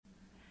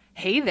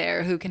Hey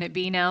there, Who Can It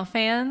Be Now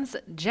fans?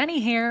 Jenny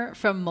here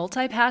from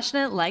Multi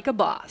Passionate Like a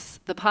Boss,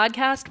 the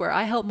podcast where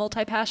I help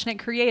multi passionate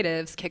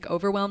creatives kick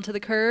overwhelm to the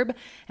curb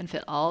and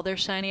fit all their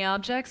shiny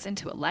objects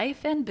into a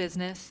life and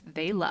business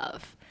they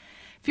love.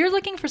 If you're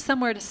looking for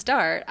somewhere to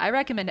start, I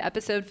recommend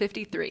episode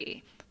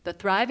 53, The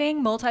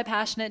Thriving Multi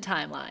Passionate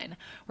Timeline,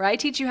 where I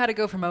teach you how to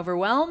go from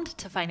overwhelmed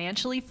to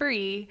financially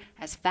free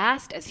as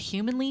fast as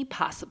humanly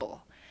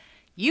possible.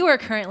 You are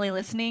currently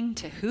listening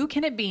to Who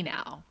Can It Be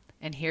Now?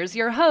 And here's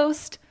your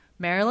host,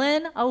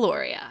 Marilyn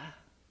Aloria.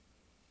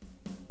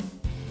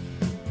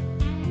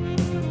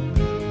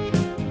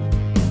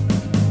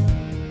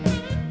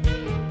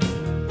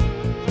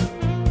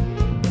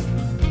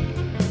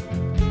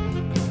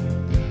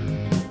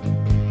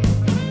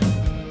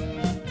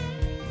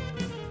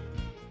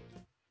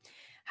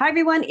 Hi,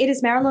 everyone. It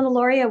is Marilyn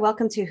Aloria.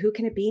 Welcome to Who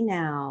Can It Be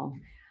Now?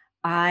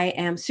 I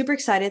am super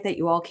excited that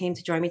you all came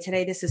to join me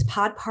today. This is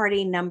pod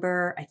party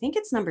number, I think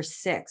it's number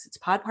 6. It's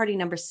pod party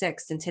number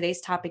 6. And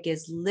today's topic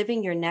is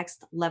living your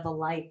next level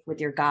life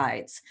with your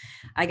guides.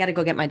 I got to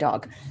go get my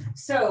dog.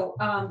 So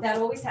that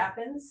always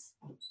happens.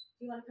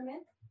 You want to come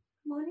in?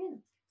 Come on in.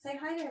 Say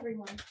hi to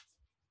everyone.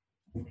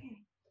 Okay.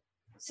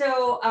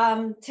 So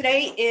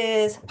today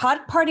is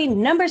pod party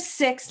number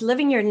 6,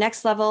 living your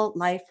next level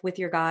life with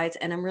your guides.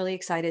 And I'm really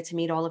excited to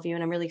meet all of you.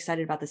 And I'm really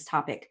excited about this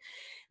topic.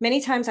 Many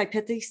times I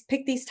pick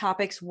these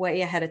topics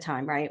way ahead of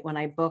time, right? When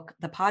I book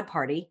the pod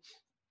party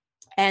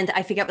and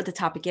I forget what the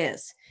topic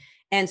is.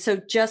 And so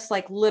just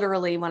like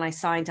literally when I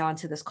signed on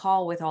to this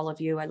call with all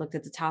of you, I looked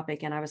at the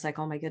topic and I was like,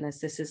 oh my goodness,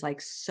 this is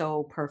like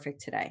so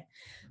perfect today.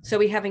 So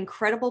we have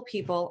incredible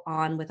people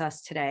on with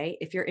us today.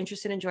 If you're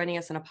interested in joining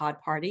us in a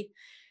pod party,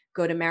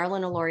 go to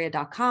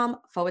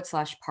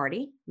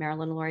marilynaloria.com/party,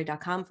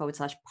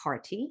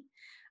 marilynaloria.com/party.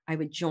 I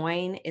would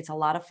join. It's a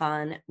lot of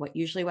fun. What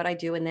I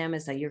do in them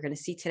is that you're going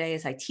to see today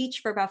is I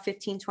teach for about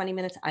 15, 20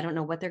 minutes. I don't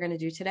know what they're going to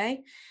do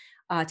today.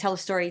 Tell a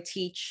story,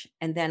 teach,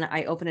 and then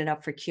I open it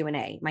up for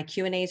Q&A. My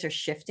Q&As are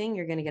shifting.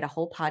 You're going to get a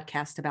whole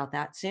podcast about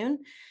that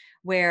soon,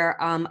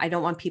 where I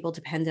don't want people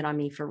dependent on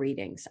me for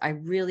readings. I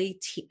really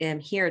am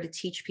here to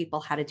teach people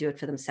how to do it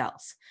for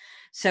themselves.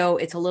 So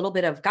it's a little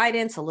bit of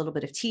guidance, a little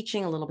bit of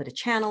teaching, a little bit of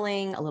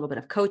channeling, a little bit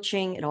of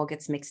coaching. It all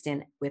gets mixed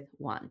in with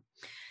one.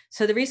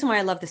 So the reason why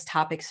I love this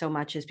topic so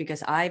much is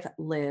because I've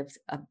lived,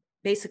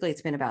 basically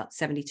it's been about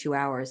 72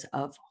 hours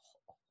of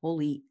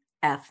holy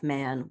F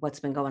man, what's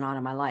been going on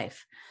in my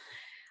life.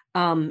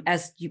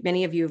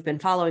 Many of you have been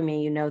following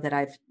me, you know that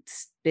I've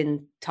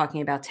been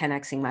talking about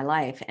 10xing my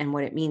life and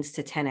what it means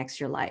to 10x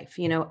your life.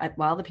 You know,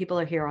 while the people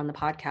are here on the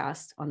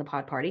podcast, on the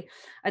pod party,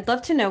 I'd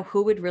love to know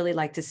who would really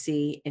like to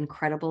see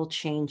incredible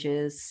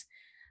changes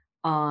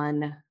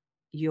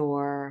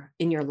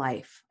in your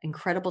life,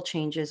 incredible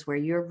changes where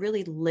you're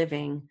really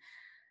living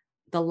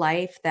the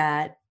life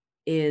that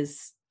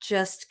is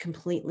just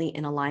completely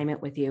in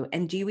alignment with you.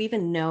 And do you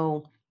even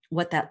know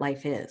what that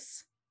life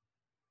is?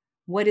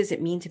 What does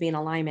it mean to be in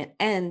alignment?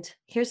 And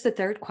here's the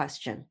third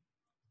question.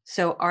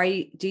 So are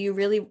you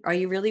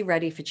really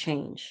ready for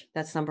change?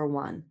 That's number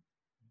 1.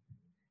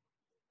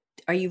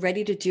 Are you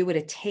ready to do what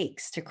it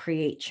takes to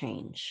create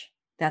change?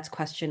 That's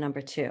question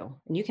number 2.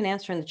 And you can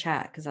answer in the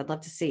chat because I'd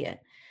love to see it.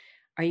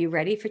 Are you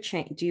ready for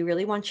change? Do you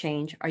really want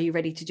change? Are you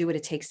ready to do what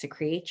it takes to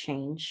create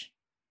change?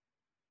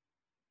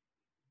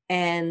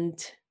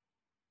 And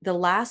the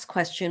last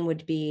question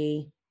would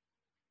be,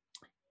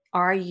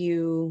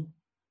 do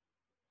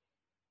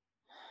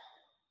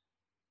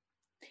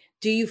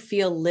you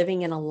feel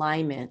living in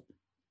alignment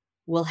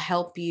will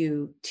help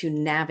you to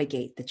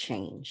navigate the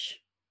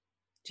change?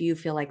 Do you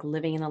feel like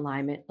living in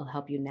alignment will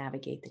help you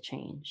navigate the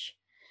change?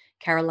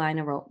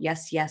 Carolina wrote,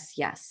 yes, yes,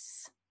 yes.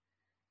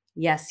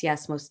 Yes,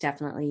 yes, most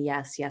definitely.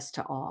 Yes, yes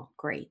to all.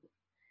 Great.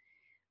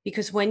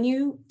 Because when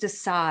you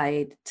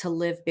decide to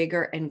live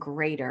bigger and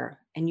greater,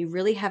 and you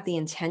really have the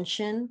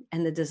intention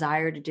and the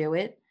desire to do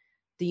it,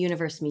 the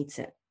universe meets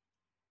it.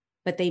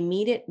 But they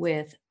meet it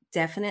with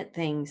definite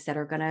things that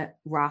are going to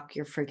rock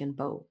your friggin'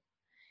 boat.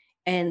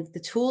 And the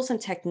tools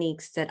and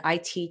techniques that I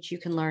teach, you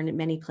can learn in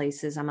many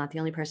places. I'm not the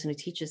only person who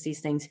teaches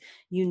these things.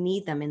 You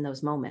need them in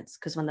those moments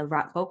because when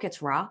the boat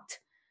gets rocked,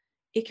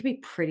 it can be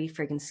pretty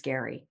friggin'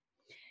 scary.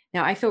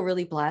 Now, I feel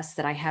really blessed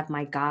that I have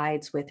my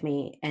guides with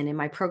me. And in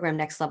my program,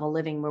 Next Level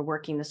Living, we're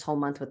working this whole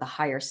month with the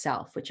higher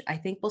self, which I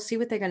think we'll see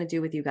what they're going to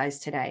do with you guys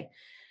today.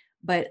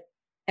 But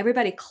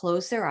everybody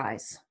close their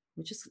eyes,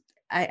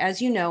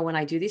 as you know, when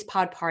I do these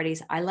pod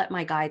parties, I let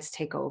my guides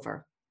take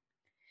over.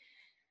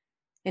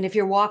 And if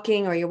you're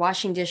walking or you're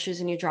washing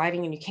dishes and you're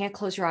driving and you can't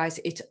close your eyes,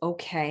 it's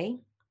okay.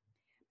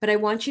 But I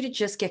want you to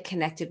just get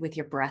connected with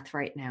your breath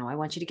right now. I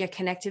want you to get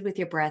connected with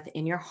your breath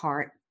in your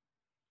heart.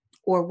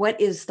 Or what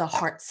is the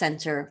heart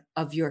center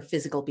of your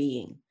physical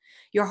being?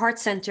 Your heart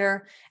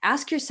center,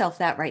 ask yourself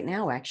that right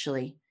now,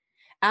 actually.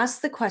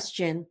 Ask the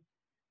question,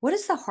 what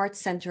is the heart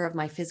center of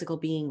my physical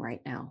being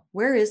right now?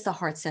 Where is the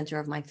heart center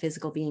of my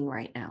physical being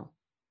right now?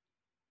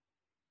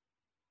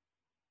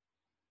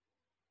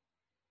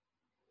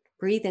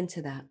 Breathe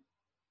into that.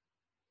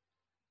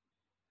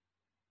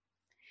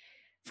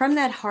 From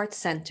that heart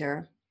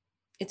center,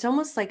 It's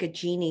almost like a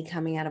genie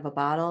coming out of a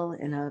bottle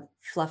in a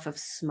fluff of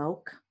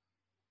smoke.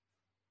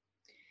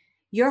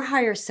 Your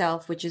higher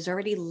self, which is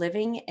already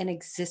living an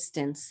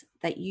existence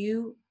that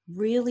you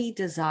really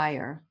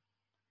desire,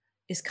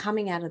 is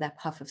coming out of that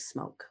puff of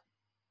smoke.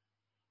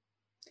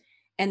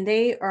 And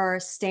they are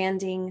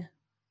standing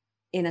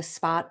in a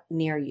spot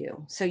near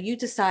you. So you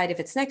decide if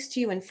it's next to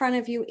you, in front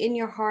of you, in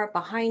your heart,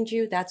 behind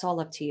you, that's all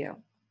up to you.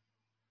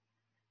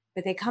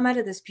 But they come out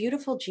of this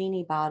beautiful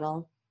genie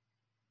bottle.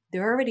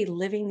 They're already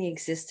living the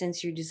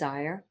existence you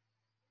desire.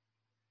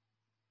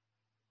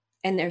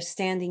 And they're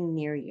standing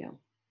near you.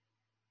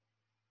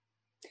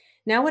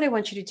 Now, what I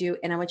want you to do,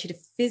 and I want you to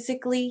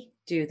physically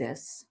do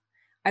this,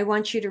 I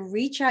want you to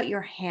reach out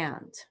your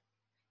hand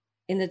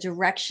in the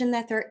direction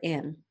that they're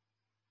in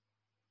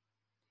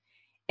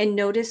and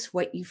notice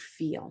what you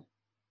feel.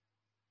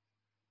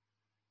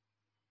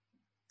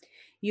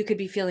 You could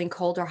be feeling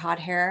cold or hot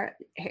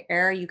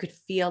air. You could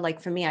feel like,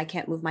 for me, I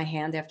can't move my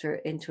hand after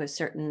into a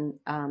certain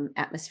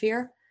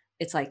atmosphere.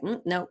 It's like,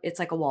 no, it's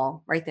like a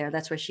wall right there.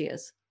 That's where she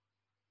is.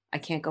 I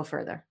can't go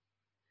further.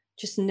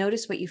 Just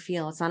notice what you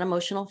feel. It's not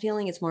emotional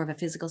feeling. It's more of a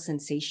physical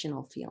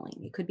sensational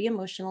feeling. It could be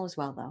emotional as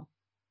well, though.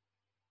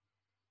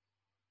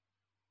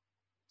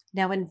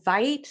 Now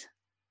invite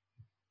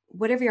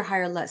whatever your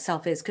higher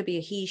self is. Could be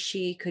a he,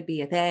 she, could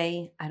be a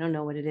they. I don't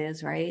know what it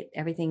is, right?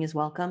 Everything is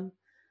welcome.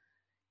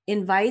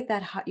 Invite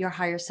that your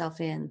higher self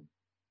in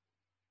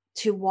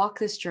to walk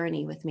this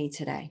journey with me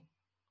today.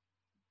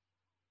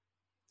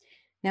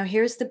 Now,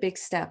 here's the big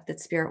step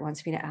that Spirit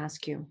wants me to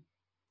ask you.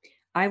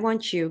 I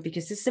want you,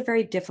 because this is a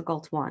very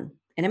difficult one,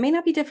 and it may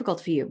not be difficult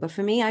for you, but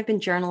for me, I've been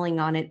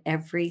journaling on it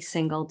every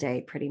single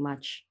day, pretty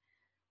much.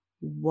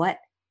 What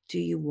do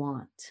you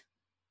want?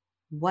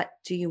 What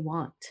do you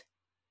want?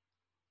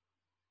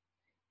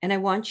 And I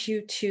want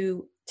you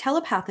to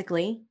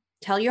telepathically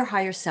tell your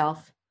higher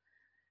self,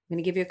 I'm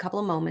going to give you a couple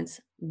of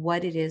moments,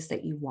 what it is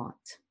that you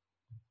want.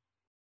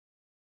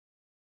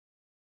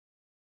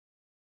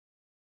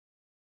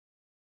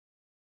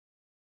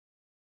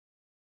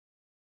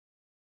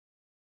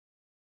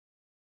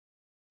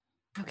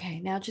 Okay,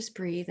 now just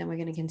breathe and we're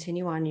going to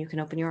continue on. You can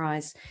open your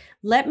eyes.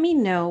 Let me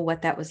know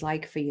what that was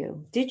like for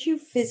you. Did you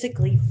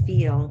physically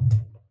feel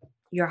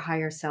your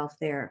higher self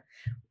there?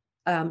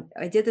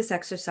 I did this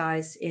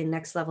exercise in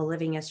Next Level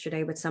Living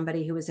yesterday with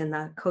somebody who was in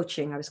the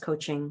coaching. I was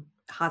coaching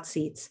hot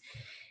seats.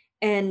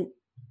 And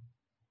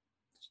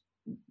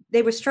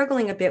they were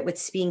struggling a bit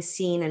with being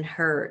seen and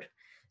heard.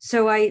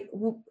 So I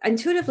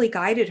intuitively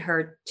guided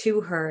her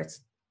to her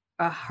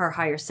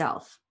higher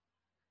self.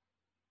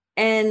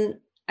 And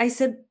I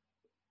said,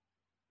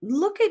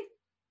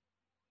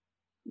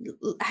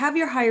 have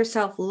your higher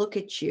self look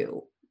at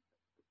you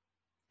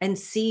and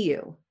see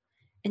you.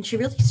 And she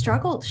really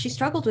struggled. She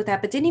struggled with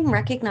that, but didn't even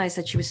recognize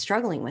that she was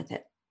struggling with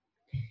it.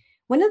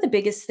 One of the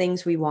biggest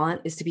things we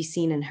want is to be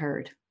seen and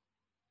heard.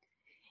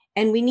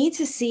 And we need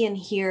to see and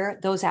hear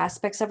those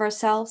aspects of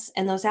ourselves,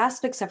 and those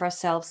aspects of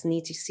ourselves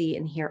need to see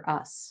and hear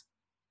us.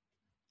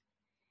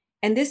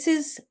 And this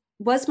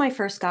was my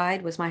first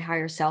guide, was my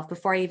higher self,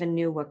 before I even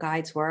knew what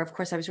guides were. Of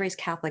course, I was raised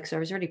Catholic, so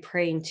I was already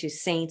praying to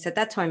saints. At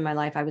that time in my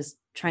life, I was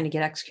trying to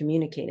get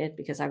excommunicated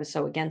because I was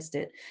so against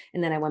it.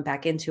 And then I went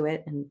back into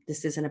it. And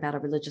this isn't about a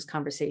religious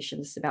conversation.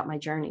 This is about my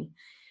journey.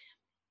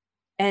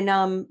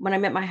 And when I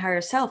met my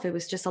higher self, it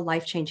was just a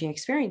life-changing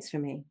experience for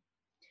me.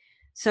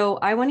 So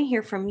I want to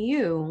hear from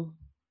you.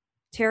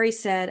 Terry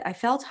said, I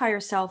felt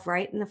higher self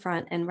right in the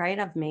front and right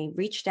of me,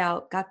 reached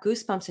out, got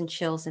goosebumps and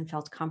chills and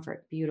felt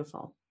comfort.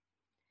 Beautiful.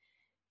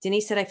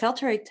 Denise said, I felt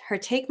her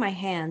take my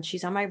hand.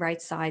 She's on my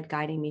right side,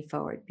 guiding me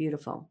forward.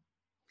 Beautiful.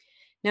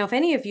 Now, if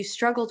any of you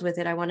struggled with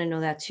it, I want to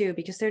know that too,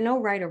 because there are no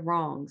right or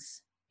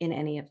wrongs in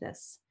any of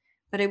this.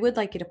 But I would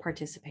like you to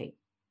participate.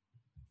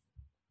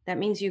 That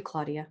means you,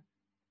 Claudia.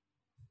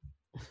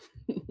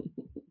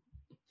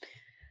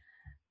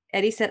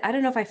 Eddie said, I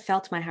don't know if I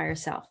felt my higher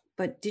self,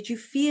 but did you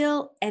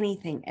feel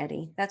anything,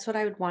 Eddie? That's what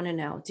I would want to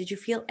know. Did you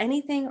feel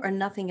anything or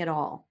nothing at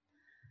all?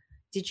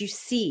 Did you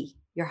see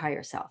your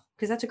higher self?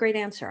 Because that's a great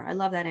answer. I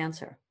love that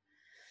answer.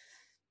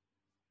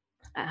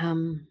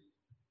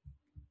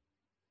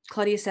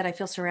 Claudia said, I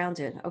feel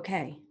surrounded.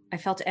 Okay. I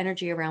felt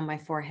energy around my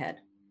forehead.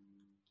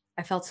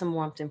 I felt some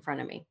warmth in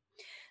front of me.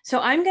 So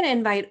I'm going to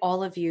invite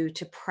all of you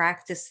to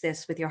practice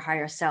this with your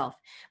higher self.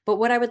 But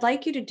what I would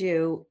like you to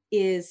do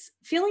is,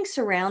 feeling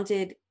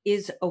surrounded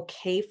is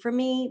okay for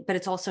me, but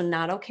it's also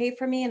not okay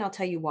for me. And I'll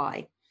tell you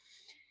why.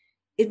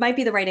 It might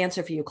be the right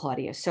answer for you,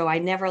 Claudia. So I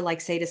never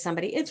say to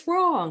somebody, it's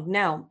wrong.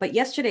 No, but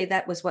yesterday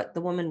that was what the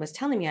woman was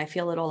telling me. I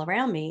feel it all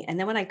around me. And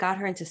then when I got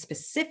her into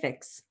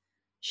specifics,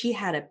 she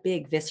had a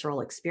big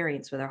visceral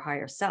experience with her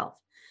higher self.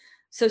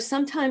 So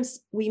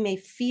sometimes we may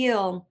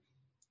feel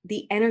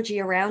the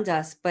energy around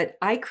us, but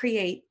I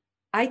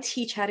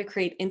teach how to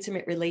create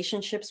intimate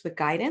relationships with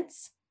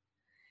guidance.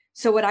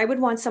 So what I would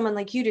want someone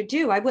like you to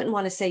do, I wouldn't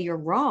want to say you're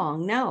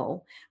wrong,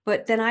 no,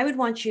 but then I would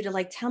want you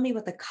to tell me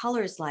what the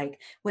color is like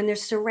when they're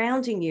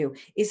surrounding you.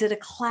 Is it a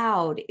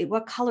cloud?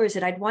 What color is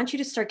it? I'd want you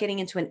to start getting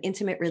into an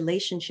intimate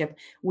relationship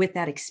with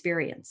that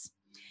experience.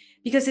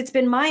 Because it's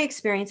been my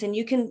experience, and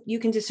you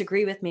can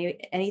disagree with me.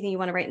 Anything you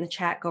want to write in the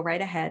chat, go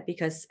right ahead,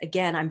 because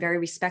again, I'm very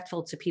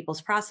respectful to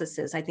people's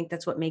processes. I think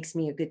that's what makes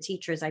me a good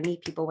teacher, is I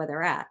meet people where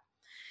they're at.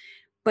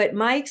 But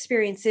my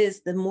experience is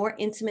the more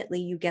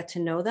intimately you get to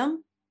know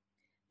them,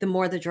 the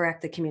more the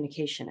direct the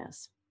communication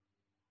is.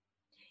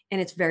 And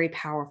it's very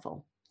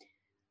powerful.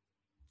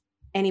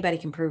 Anybody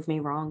can prove me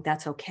wrong.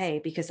 That's okay,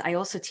 because I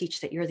also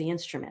teach that you're the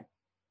instrument.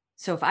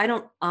 So if I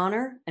don't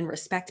honor and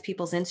respect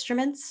people's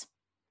instruments,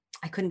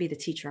 I couldn't be the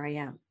teacher I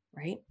am,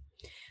 right?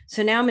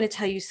 So now I'm going to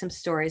tell you some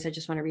stories. I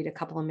just want to read a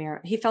couple of mirror.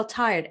 He felt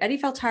tired. Eddie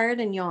felt tired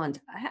and yawned.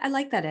 I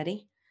like that,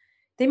 Eddie.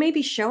 They may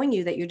be showing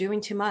you that you're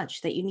doing too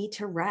much, that you need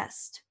to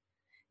rest.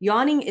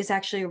 Yawning is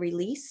actually a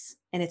release,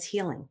 and it's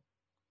healing.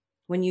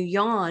 When you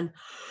yawn,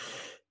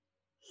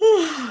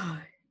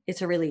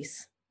 it's a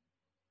release.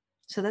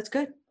 So that's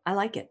good. I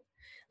like it.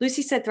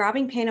 Lucy said,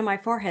 throbbing pain on my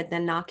forehead,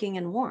 then knocking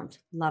and warmth.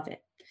 Love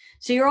it.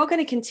 So you're all going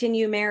to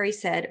continue, Mary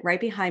said, right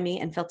behind me,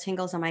 and felt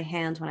tingles on my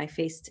hand when I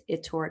faced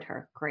it toward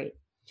her. Great.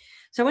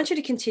 So I want you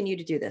to continue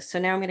to do this. So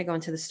now I'm going to go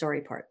into the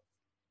story part.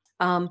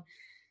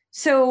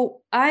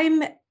 So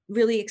I'm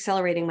really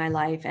accelerating my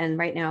life. And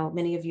right now,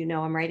 many of you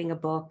know I'm writing a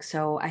book.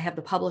 So I have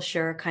the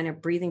publisher kind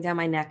of breathing down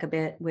my neck a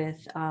bit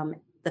with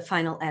the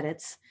final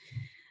edits.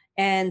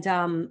 And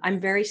I'm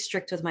very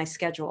strict with my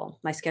schedule.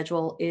 My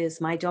schedule is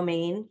my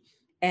domain.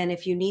 And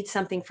if you need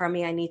something from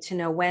me, I need to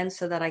know when,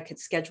 so that I could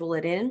schedule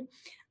it in.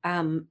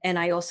 And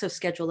I also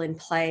schedule in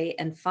play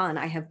and fun.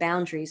 I have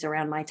boundaries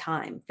around my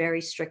time,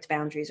 very strict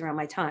boundaries around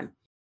my time.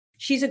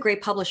 She's a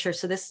great publisher,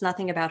 so this is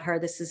nothing about her.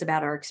 This is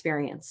about our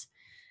experience.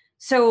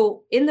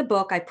 So in the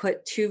book, I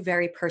put two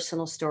very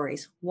personal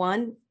stories.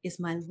 One is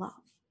my love.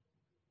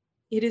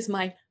 It is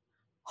my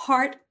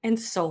heart and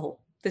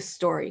soul, this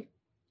story.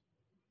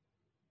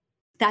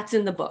 That's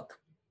in the book.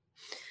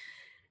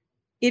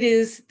 It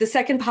is the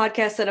second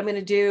podcast that I'm going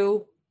to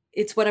do.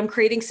 It's what I'm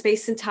creating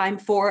space and time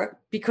for,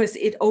 because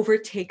it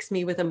overtakes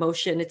me with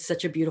emotion. It's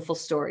such a beautiful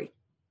story.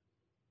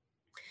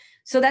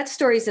 So that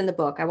story's in the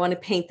book. I want to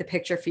paint the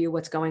picture for you,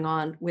 what's going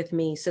on with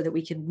me, so that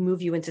we can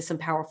move you into some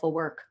powerful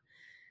work.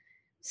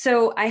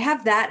 So I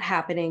have that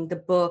happening. The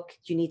book,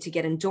 you need to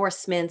get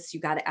endorsements. You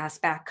got to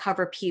ask back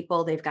cover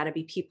people. They've got to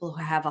be people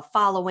who have a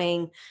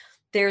following.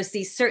 There's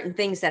these certain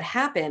things that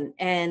happen.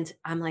 And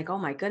I'm like, oh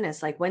my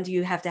goodness, like, when do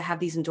you have to have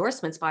these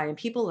endorsements by? And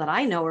people that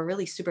I know are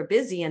really super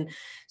busy. And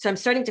so I'm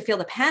starting to feel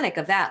the panic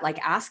of that, like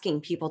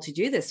asking people to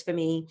do this for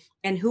me.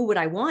 And who would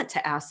I want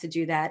to ask to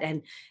do that?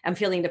 And I'm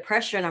feeling the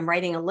pressure, and I'm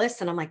writing a list,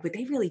 and I'm like, would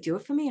they really do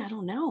it for me? I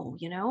don't know.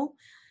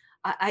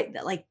 I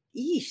like,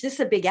 this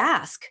is a big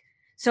ask.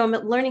 So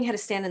I'm learning how to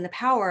stand in the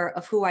power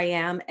of who I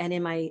am, and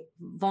in my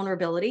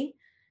vulnerability,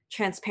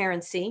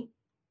 transparency,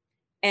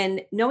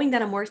 and knowing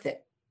that I'm worth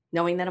it,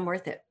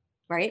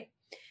 right?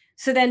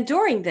 So then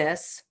during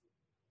this,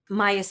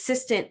 my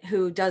assistant,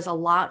 who does a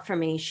lot for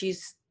me,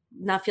 she's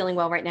not feeling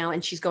well right now,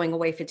 and she's going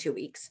away for 2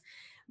 weeks.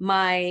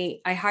 I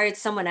hired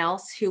someone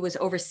else who was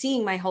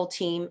overseeing my whole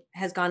team,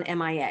 has gone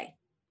MIA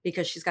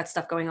because she's got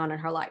stuff going on in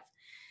her life.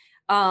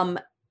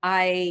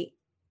 I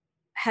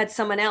had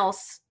someone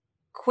else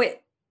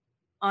quit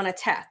on a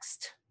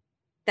text.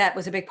 That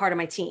was a big part of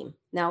my team.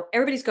 Now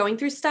everybody's going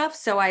through stuff,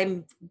 so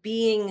I'm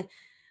being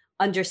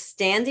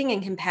understanding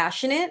and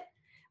compassionate,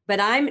 but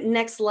I'm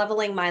next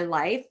leveling my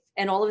life.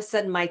 And all of a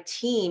sudden my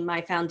team,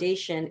 my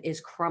foundation is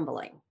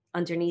crumbling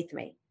underneath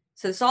me.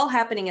 So it's all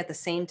happening at the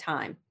same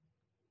time.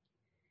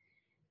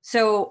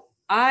 So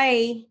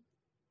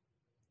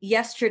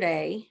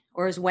yesterday,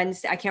 or it was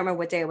Wednesday, I can't remember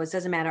what day it was,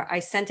 doesn't matter. I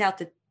sent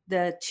out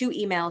the 2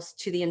 emails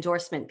to the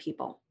endorsement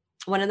people.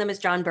 One of them is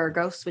John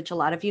Burgos, which a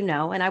lot of you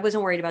know. And I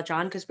wasn't worried about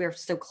John because we were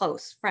so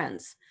close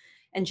friends.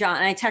 And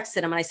I texted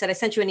him and I said, I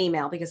sent you an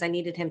email because I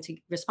needed him to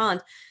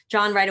respond.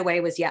 John right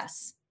away was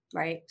yes,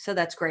 right? So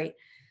that's great.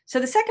 So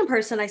the second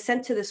person I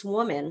sent to this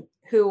woman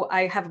who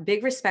I have a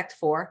big respect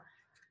for.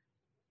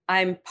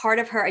 I'm part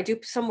of her. I do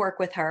some work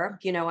with her.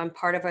 I'm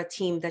part of a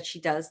team that she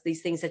does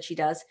these things that she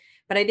does,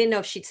 but I didn't know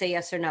if she'd say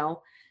yes or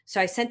no.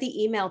 So I sent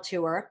the email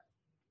to her,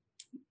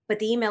 but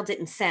the email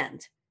didn't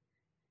send.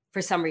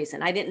 For some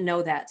reason. I didn't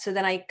know that. So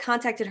then I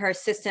contacted her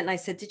assistant and I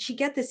said, did she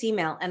get this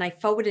email? And I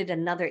forwarded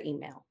another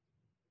email.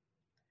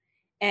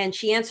 And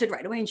she answered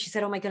right away. And she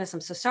said, oh my goodness,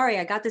 I'm so sorry.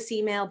 I got this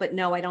email, but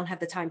no, I don't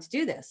have the time to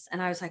do this.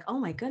 And I was like, oh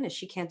my goodness,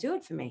 she can't do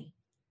it for me.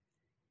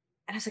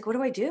 And I was like, what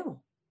do I do?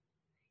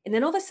 And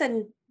then all of a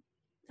sudden,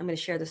 I'm going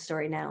to share the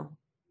story now.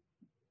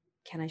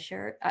 Can I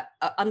share it?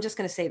 I'm just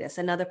going to say this.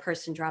 Another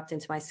person dropped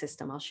into my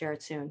system. I'll share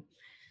it soon.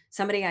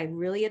 Somebody I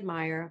really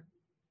admire,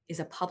 is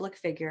a public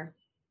figure,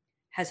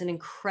 has an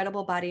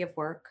incredible body of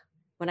work.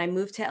 When I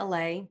moved to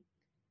LA,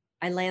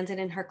 I landed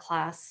in her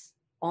class.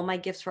 All my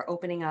gifts were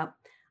opening up.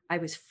 I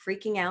was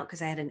freaking out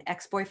because I had an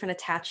ex-boyfriend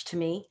attached to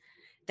me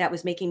that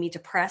was making me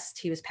depressed.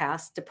 He was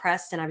past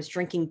depressed, and I was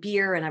drinking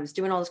beer and I was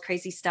doing all this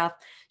crazy stuff.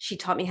 She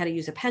taught me how to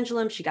use a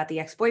pendulum. She got the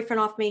ex-boyfriend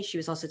off me. She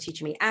was also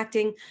teaching me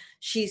acting.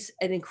 She's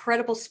an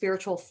incredible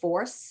spiritual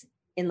force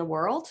in the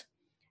world,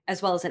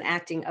 as well as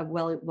a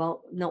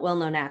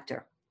well-known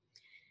actor.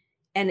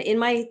 And in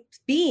my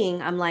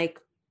being, I'm like,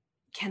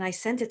 can I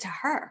send it to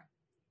her?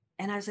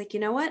 And I was like, you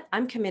know what?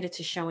 I'm committed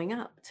to showing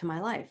up to my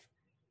life.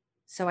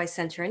 So I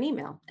sent her an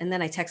email, and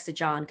then I texted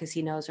John because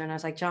he knows her. And I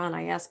was like, John,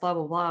 I asked blah,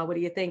 blah, blah. What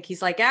do you think?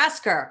 He's like,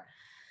 ask her.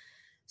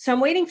 So I'm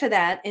waiting for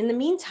that. In the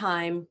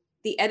meantime,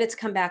 the edits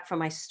come back from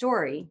my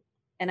story,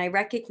 and I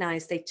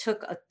recognize they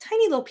took a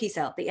tiny little piece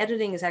out. The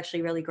editing is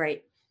actually really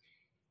great.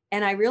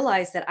 And I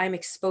realized that I'm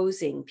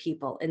exposing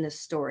people in this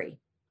story.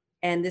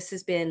 And this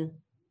has been,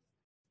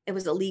 it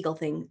was a legal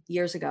thing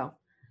years ago.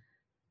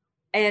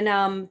 And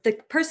the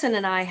person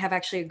and I have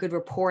actually a good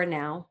rapport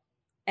now.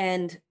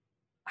 And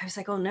I was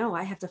like, oh no,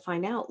 I have to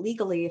find out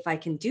legally if I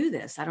can do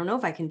this. I don't know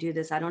if I can do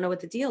this. I don't know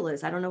what the deal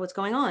is. I don't know what's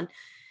going on.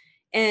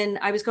 And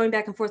I was going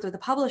back and forth with the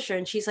publisher,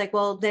 and she's like,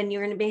 well, then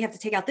you're going to may have to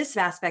take out this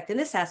aspect and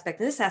this aspect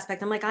and this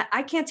aspect. I'm like,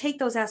 I can't take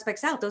those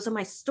aspects out. Those are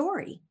my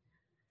story.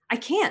 I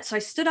can't. So I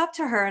stood up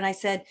to her and I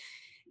said,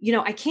 you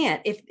know, I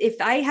can't.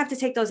 If I have to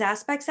take those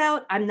aspects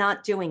out, I'm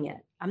not doing it.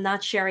 I'm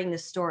not sharing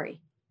this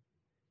story.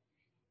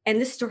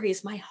 And this story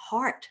is my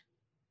heart.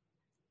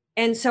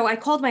 And so I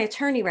called my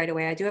attorney right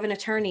away. I do have an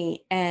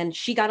attorney, and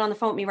she got on the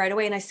phone with me right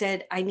away. And I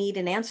said, I need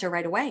an answer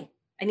right away.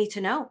 I need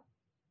to know.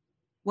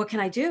 What can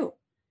I do?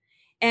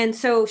 And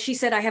so she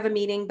said, I have a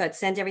meeting, but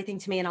send everything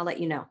to me and I'll let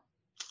you know.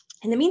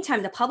 In the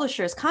meantime, the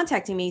publisher is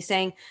contacting me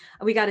saying,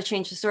 we got to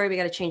change the story. We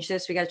got to change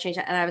this. We got to change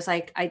that. And I was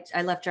like,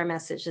 I left her a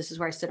message. This is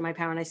where I stood in my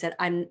power. And I said,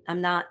 I'm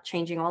not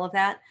changing all of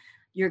that.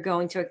 I'm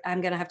going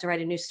to have to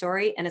write a new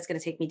story, and it's going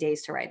to take me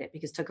days to write it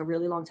because it took a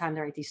really long time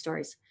to write these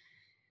stories.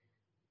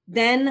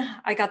 Then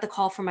I got the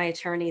call from my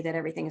attorney that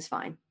everything is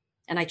fine,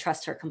 and I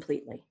trust her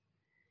completely.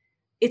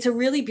 It's a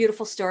really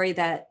beautiful story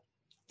that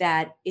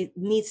it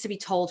needs to be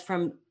told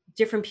from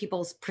different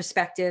people's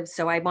perspectives.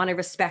 So I want to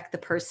respect the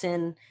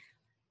person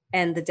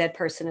and the dead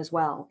person as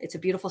well. It's a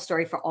beautiful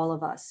story for all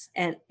of us.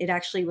 And it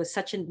actually was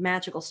such a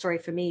magical story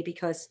for me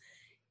because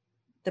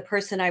the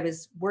person I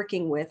was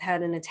working with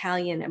had an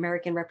Italian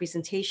American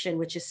representation,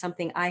 which is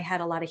something I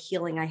had a lot of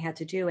healing I had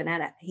to do. And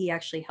he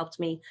actually helped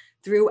me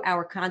through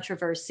our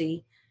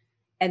controversy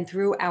and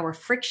through our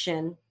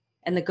friction.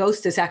 And the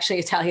ghost is actually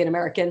Italian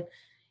American.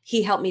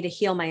 He helped me to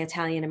heal my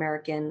Italian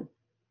American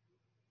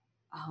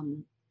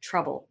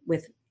trouble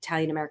with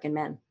Italian American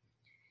men.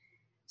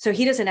 So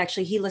he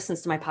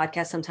listens to my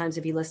podcast sometimes.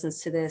 If he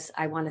listens to this,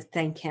 I want to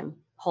thank him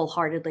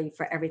wholeheartedly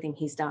for everything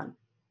he's done.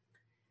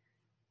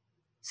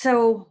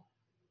 So,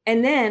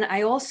 and then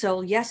I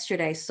also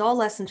yesterday saw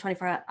less than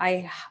 24 hours.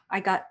 I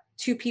got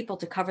 2 people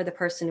to cover the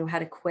person who had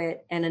to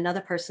quit and another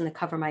person to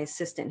cover my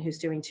assistant who's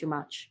doing too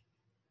much.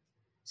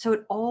 So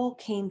it all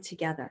came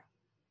together.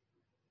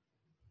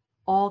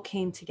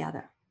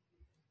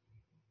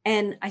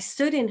 And I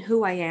stood in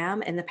who I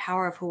am and the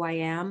power of who I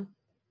am,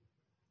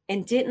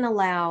 and didn't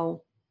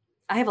allow.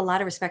 I have a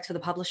lot of respect for the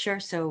publisher,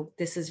 so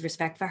this is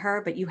respect for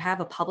her, but you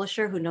have a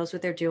publisher who knows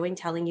what they're doing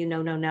telling you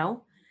no, no,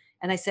 no.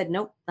 And I said,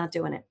 nope, not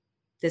doing it.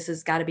 This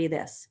has got to be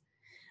this.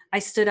 I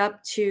stood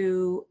up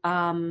to,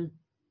 I'm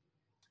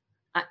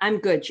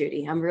good,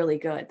 Judy. I'm really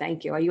good.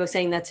 Thank you. Are you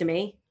saying that to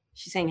me?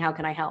 She's saying, how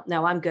can I help?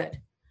 No, I'm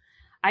good.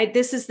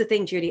 This is the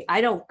thing, Judy.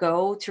 I don't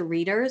go to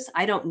readers.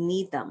 I don't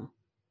need them.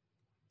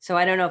 So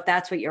I don't know if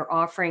that's what you're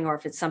offering or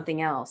if it's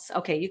something else.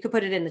 Okay, you could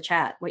put it in the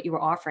chat, what you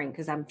were offering,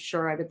 because I'm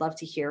sure I would love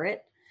to hear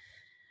it.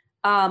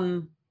 I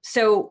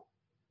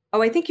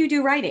think you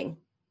do writing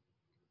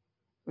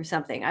or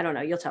something. I don't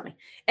know. You'll tell me.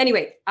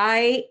 Anyway,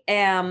 I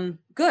am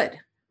good,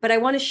 but I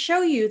want to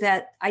show you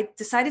that I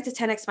decided to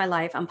 10X my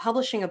life. I'm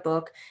publishing a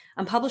book.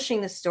 I'm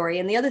publishing this story.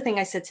 And the other thing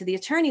I said to the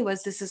attorney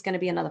was, this is going to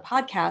be another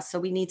podcast. So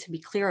we need to be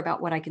clear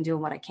about what I can do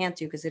and what I can't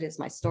do, because it is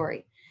my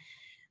story.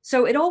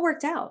 So it all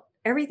worked out.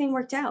 Everything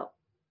worked out.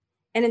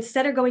 And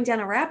instead of going down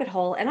a rabbit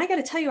hole, and I got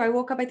to tell you, I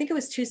woke up, I think it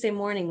was Tuesday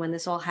morning when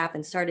this all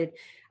happened,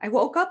 I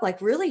woke up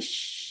like really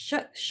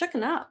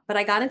shooken up, but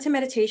I got into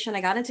meditation. I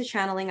got into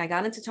channeling. I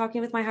got into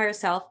talking with my higher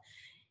self,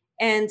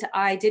 and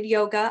I did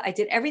yoga. I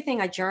did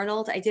everything. I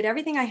journaled. I did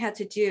everything I had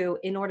to do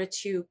in order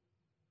to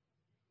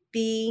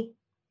be,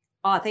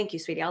 oh, thank you,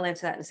 sweetie. I'll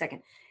answer that in a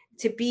second.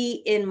 To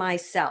be in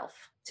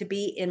myself, to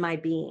be in my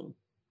being.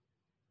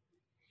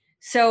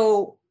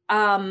 So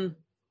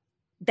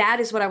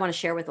that is what I want to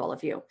share with all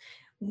of you.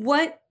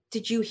 What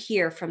did you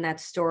hear from that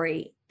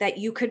story that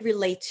you could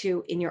relate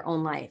to in your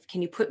own life?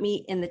 Can you put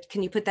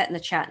that in the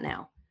chat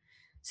now?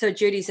 So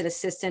Judy's an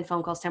assistant,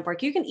 phone calls, temp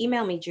work. You can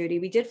email me, Judy.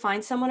 We did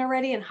find someone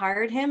already and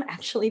hired him,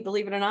 actually,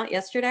 believe it or not,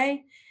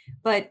 yesterday.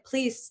 But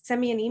please send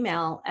me an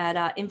email at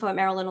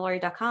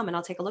info@marilynnalaurie.com, and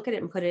I'll take a look at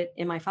it and put it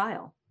in my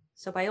file.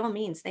 So by all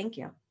means, thank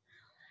you.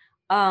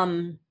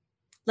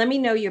 Let me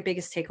know your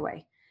biggest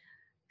takeaway.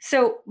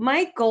 So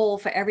my goal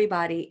for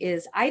everybody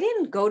is, I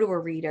didn't go to a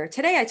reader.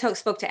 Today I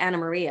spoke to Anna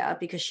Maria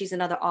because she's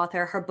another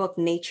author. Her book,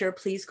 Nature,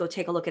 please go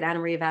take a look at Anna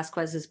Maria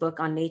Vasquez's book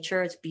on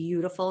nature. It's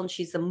beautiful. And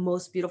she's the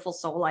most beautiful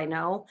soul I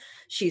know.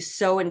 She's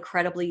so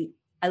incredibly,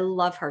 I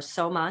love her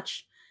so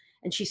much.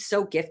 And she's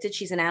so gifted.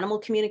 She's an animal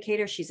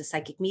communicator. She's a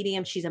psychic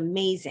medium. She's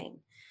amazing.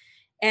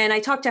 And I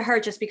talked to her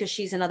just because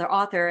she's another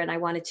author and I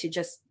wanted to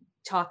just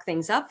talk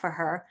things up for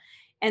her.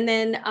 and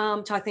then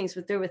talk things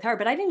through with her.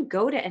 But I didn't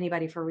go to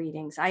anybody for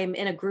readings. I am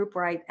in a group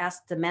where I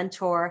asked the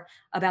mentor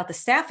about the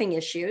staffing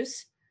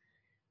issues,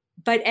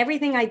 but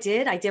everything I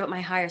did with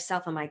my higher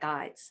self and my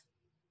guides.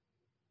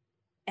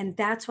 And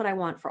that's what I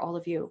want for all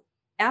of you.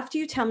 After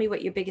you tell me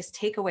what your biggest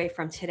takeaway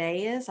from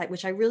today is,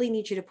 which I really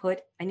need you to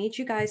put, I need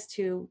you guys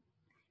to,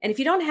 and if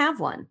you don't have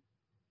one,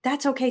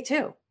 that's okay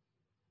too.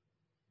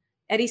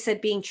 Eddie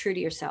said, being true to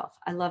yourself.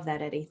 I love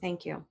that, Eddie.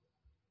 Thank you.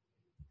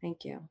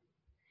 Thank you.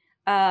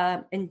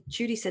 And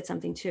Judy said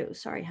something too.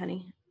 Sorry,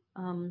 honey.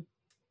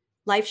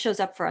 Life shows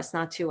up for us,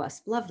 not to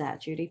us. Love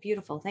that, Judy.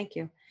 Beautiful. Thank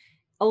you.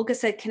 Olga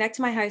said, connect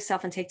to my higher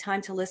self and take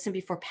time to listen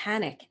before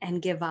panic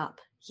and give up.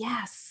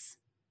 Yes.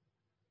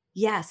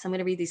 Yes. I'm going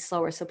to read these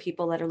slower so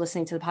people that are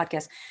listening to the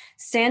podcast.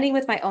 Standing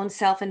with my own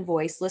self and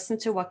voice, listen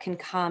to what can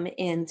come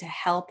in to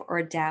help or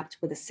adapt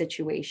with a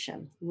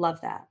situation.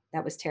 Love that.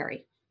 That was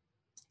Terry.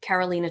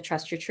 Carolina,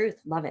 trust your truth.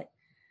 Love it.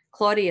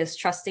 Claudia's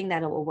trusting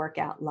that it will work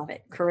out. Love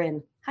it.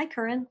 Corinne. Hi,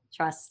 Corinne.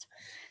 Trust.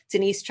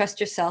 Denise, trust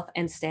yourself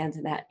and stand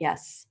in that.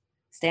 Yes.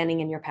 Standing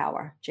in your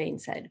power. Jane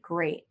said,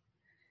 great.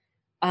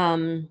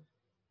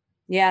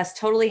 Yes,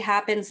 totally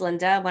happens,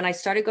 Linda. When I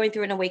started going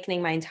through an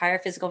awakening, my entire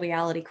physical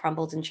reality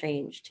crumbled and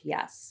changed.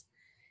 Yes.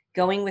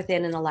 Going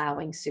within and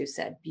allowing, Sue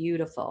said.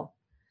 Beautiful.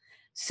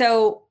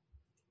 So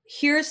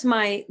here's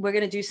we're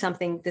going to do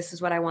something. This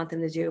is what I want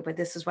them to do, but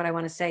this is what I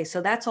want to say. So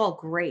that's all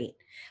great.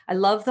 I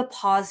love the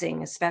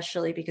pausing,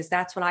 especially because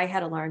that's what I had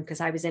to learn because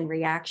I was in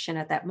reaction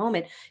at that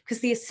moment.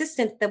 Because the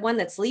assistant, the one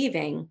that's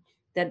leaving,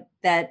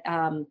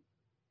 I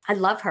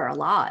love her a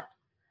lot.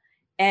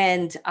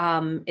 And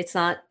it's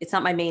not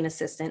my main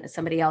assistant, it's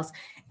somebody else.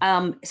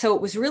 So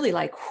it was really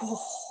like, whew,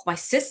 my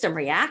system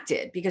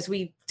reacted because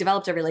we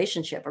developed a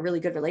really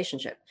good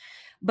relationship.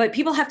 But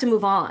people have to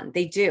move on.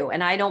 They do.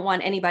 And I don't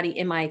want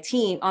anybody on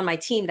my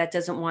team that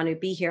doesn't want to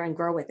be here and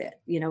grow with it.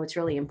 It's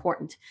really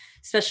important,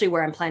 especially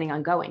where I'm planning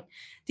on going.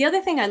 The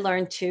other thing I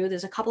learned too,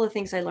 there's a couple of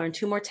things I learned,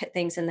 two more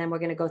things, and then we're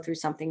going to go through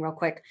something real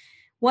quick.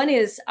 One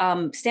is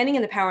standing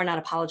in the power, not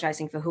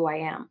apologizing for who I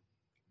am.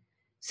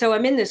 So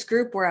I'm in this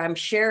group where I'm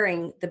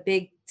sharing the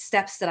big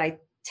steps that I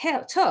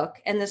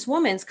took. And this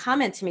woman's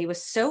comment to me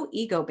was so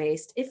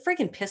ego-based. It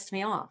freaking pissed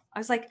me off. I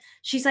was like,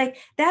 she's like,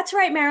 that's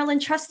right, Marilyn,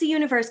 trust the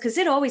universe because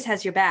it always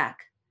has your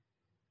back.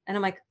 And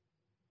I'm like,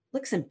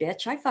 listen,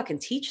 bitch, I fucking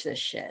teach this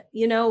shit.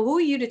 Who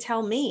are you to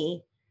tell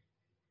me?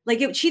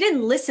 Like she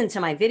didn't listen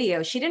to my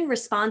video. She didn't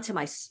respond to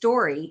my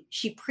story.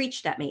 She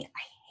preached at me.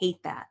 I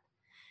hate that.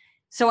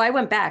 So I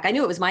went back. I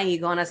knew it was my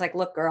ego. And I was like,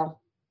 look, girl,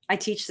 I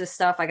teach this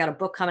stuff. I got a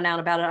book coming out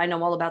about it. I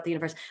know all about the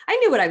universe. I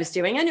knew what I was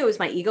doing. I knew it was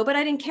my ego, but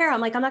I didn't care.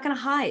 I'm like, I'm not going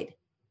to hide.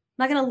 I'm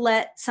not going to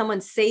let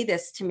someone say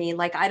this to me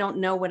like I don't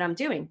know what I'm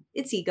doing.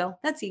 It's ego.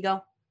 That's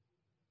ego.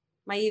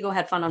 My ego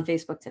had fun on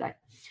Facebook today.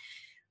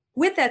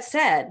 With that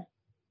said,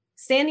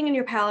 standing in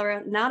your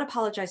power, not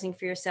apologizing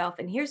for yourself.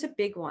 And here's a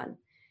big one.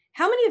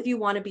 How many of you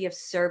want to be of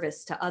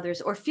service to others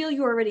or feel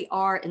you already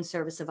are in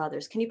service of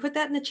others? Can you put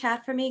that in the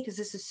chat for me? Because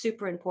this is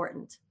super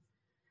important.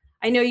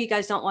 I know you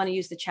guys don't want to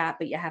use the chat,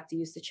 but you have to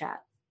use the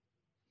chat.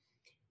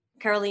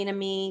 Carolina,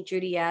 me.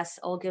 Judy, yes.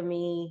 Olga,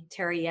 me.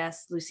 Terry,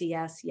 yes. Lucy,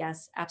 yes.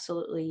 Yes,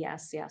 absolutely.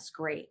 Yes, yes.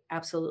 Great.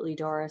 Absolutely,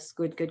 Doris.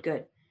 Good, good,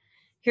 good.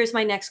 Here's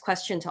my next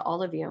question to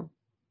all of you.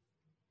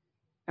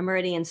 I'm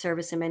already in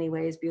service in many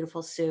ways.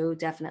 Beautiful Sue,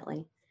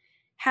 definitely.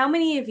 How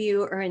many of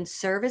you are in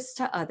service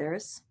to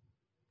others,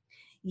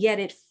 yet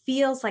it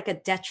feels like a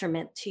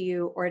detriment to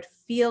you, or it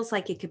feels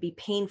like it could be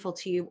painful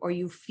to you, or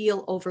you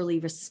feel overly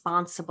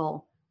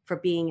responsible for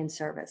being in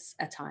service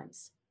at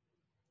times?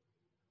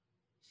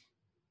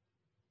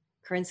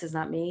 Corinne says,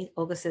 not me.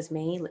 Olga says,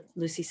 me.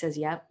 Lucy says,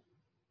 yep.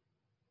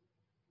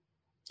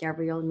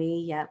 Gabrielle,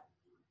 me, yep.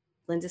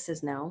 Linda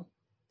says, no.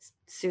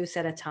 Sue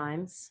said, at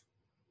times.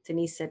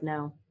 Denise said,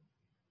 no.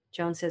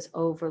 Joan says,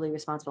 overly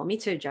responsible. Me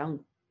too,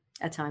 Joan.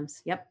 At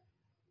times. Yep.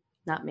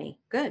 Not me.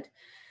 Good.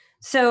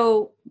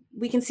 So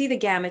we can see the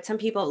gamut. Some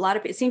people,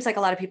 it seems like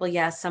a lot of people,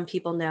 yes. Some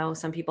people, no.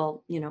 Some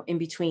people, in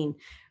between.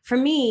 For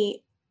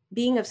me,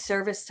 being of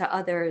service to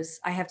others,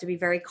 I have to be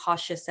very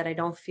cautious that I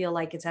don't feel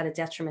like it's at a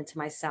detriment to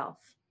myself,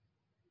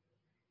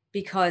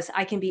 because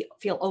I can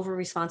feel over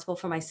responsible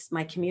for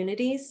my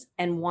communities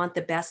and want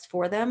the best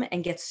for them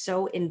and get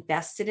so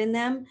invested in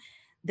them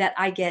that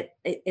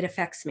it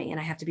affects me. And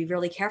I have to be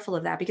really careful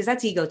of that, because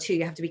that's ego too.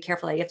 You have to be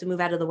careful. You have to move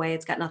out of the way.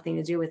 It's got nothing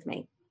to do with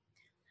me.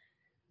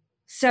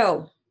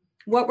 So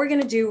what we're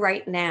going to do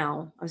right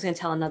now, I was going to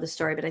tell another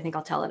story, but I think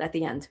I'll tell it at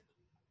the end,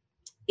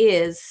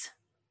 is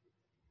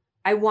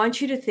I want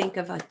you to think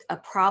of a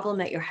problem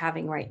that you're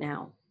having right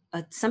now,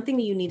 something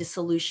that you need a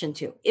solution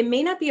to. It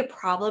may not be a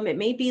problem. It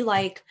may be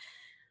like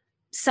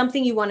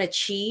something you want to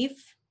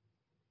achieve,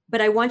 but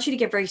I want you to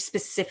get very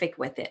specific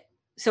with it.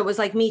 So it was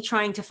like me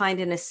trying to find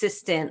an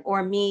assistant,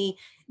 or me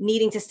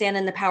needing to stand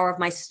in the power of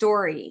my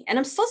story. And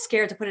I'm still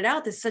scared to put it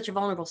out. This is such a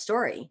vulnerable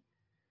story.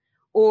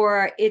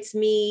 Or it's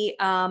me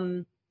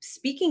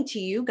speaking to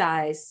you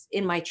guys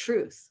in my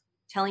truth,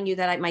 telling you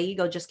that my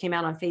ego just came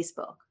out on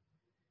Facebook.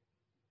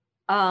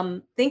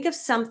 Think of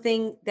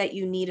something that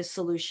you need a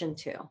solution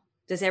to.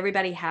 Does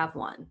everybody have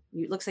one?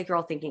 It looks like you're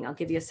all thinking. I'll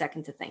give you a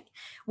second to think.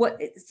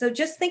 So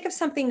just think of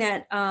something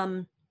that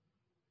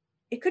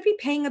it could be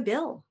paying a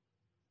bill,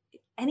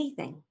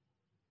 anything.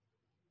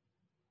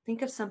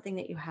 Think of something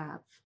that you have.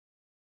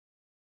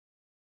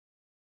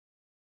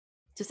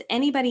 Does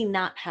anybody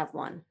not have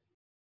one?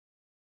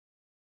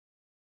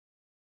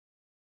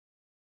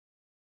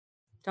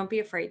 Don't be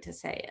afraid to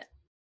say it.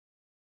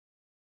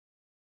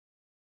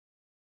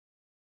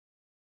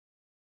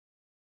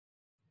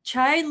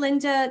 Try,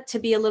 Linda, to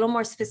be a little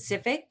more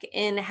specific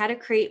in how to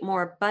create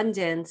more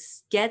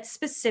abundance. Get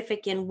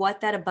specific in what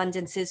that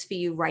abundance is for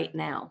you right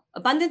now.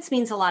 Abundance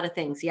means a lot of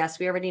things. Yes,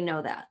 we already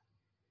know that.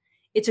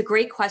 It's a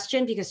great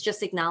question because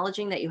just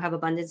acknowledging that you have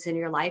abundance in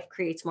your life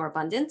creates more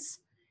abundance.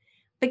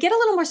 But get a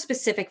little more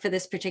specific for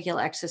this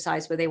particular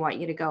exercise where they want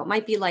you to go. It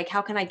might be like,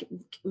 how can I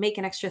make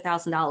an extra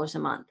 $1,000 a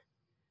month?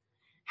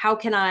 How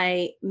can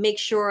I make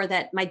sure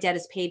that my debt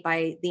is paid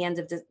by the end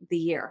of the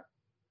year?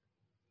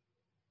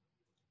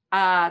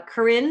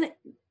 Corinne,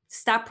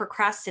 stop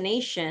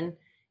procrastination.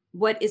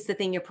 What is the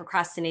thing you're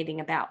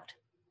procrastinating about?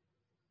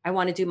 I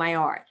want to do my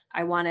art.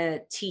 I want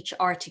to teach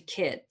art to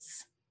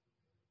kids.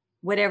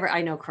 Whatever.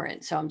 I know,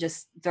 Corinne, so I'm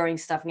just throwing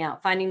stuff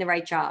out. Finding the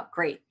right job.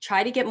 Great.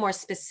 Try to get more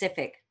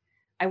specific.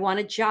 I want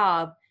a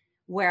job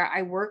where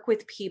I work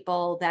with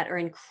people that are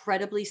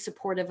incredibly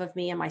supportive of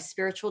me and my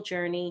spiritual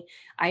journey.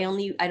 I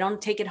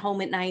don't take it home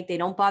at night. They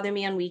don't bother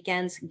me on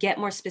weekends. Get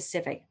more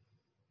specific.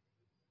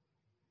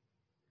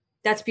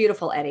 That's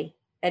beautiful, Eddie.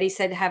 Eddie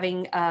said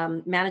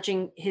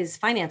managing his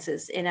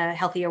finances in a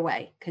healthier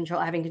way,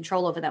 having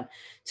control over them.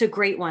 It's a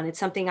great one. It's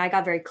something I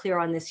got very clear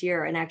on this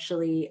year and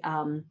actually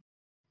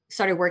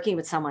started working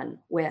with someone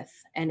with,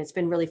 and it's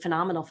been really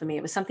phenomenal for me.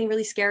 It was something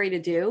really scary to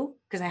do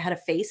because I had to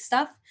face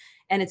stuff,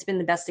 and it's been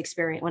the best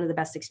experience, one of the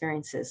best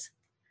experiences.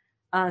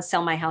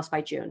 Sell my house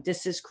by June.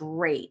 This is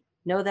great.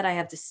 Know that I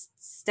have to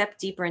step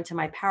deeper into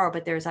my power,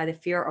 but there's either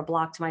fear or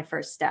block to my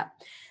first step.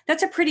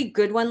 That's a pretty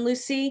good one,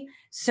 Lucy.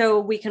 So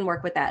we can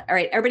work with that. All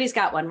right. Everybody's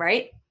got one,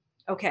 right?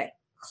 Okay.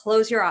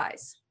 Close your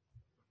eyes.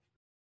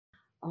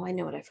 Oh, I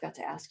know what I forgot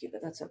to ask you,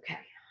 but that's okay.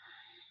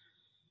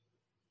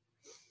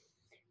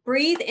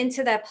 Breathe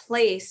into that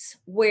place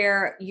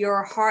where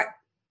your heart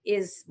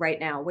is right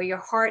now, where your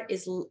heart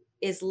is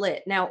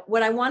lit. Now,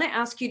 what I want to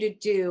ask you to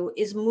do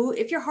is move,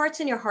 if your heart's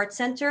in your heart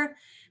center,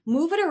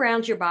 move it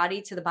around your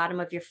body to the bottom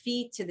of your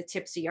feet, to the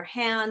tips of your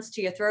hands,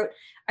 to your throat.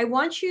 I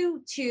want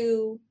you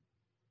to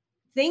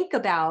think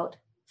about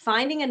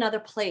finding another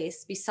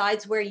place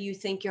besides where you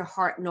think your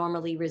heart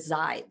normally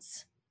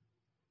resides.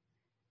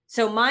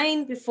 So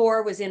mine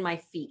before was in my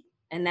feet,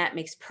 and that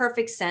makes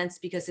perfect sense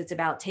because it's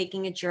about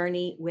taking a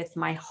journey with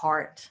my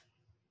heart,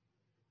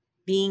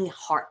 being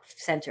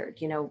heart-centered,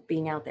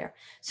 being out there.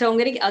 So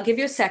I'll give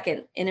you a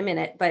second in a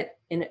minute, but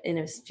in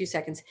a few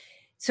seconds.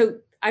 So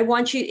I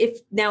want you,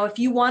 if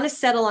you want to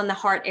settle on the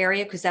heart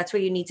area, because that's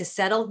where you need to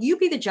settle, you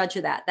be the judge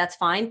of that. That's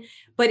fine.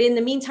 But in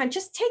the meantime,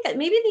 just take it.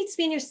 Maybe it needs to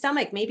be in your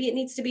stomach. Maybe it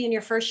needs to be in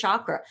your first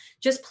chakra.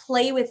 Just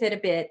play with it a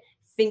bit.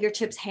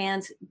 Fingertips,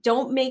 hands.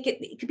 Don't make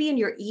it could be in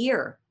your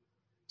ear.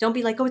 Don't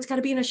be like, oh, it's got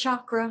to be in a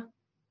chakra.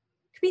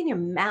 It could be in your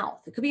mouth.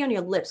 It could be on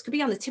your lips. It could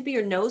be on the tip of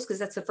your nose, because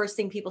that's the first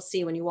thing people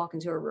see when you walk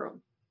into a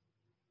room.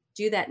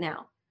 Do that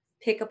now.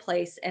 Pick a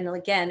place. And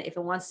again, if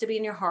it wants to be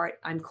in your heart,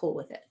 I'm cool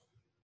with it.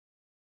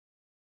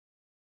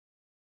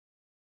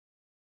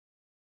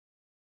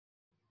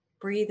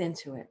 Breathe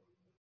into it.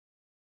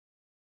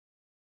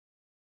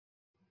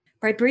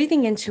 By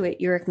breathing into it,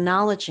 you're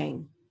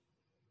acknowledging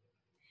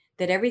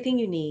that everything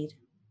you need,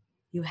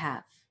 you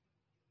have.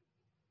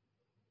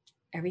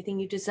 Everything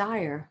you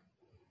desire,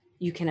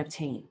 you can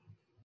obtain.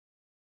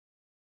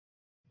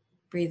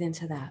 Breathe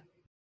into that.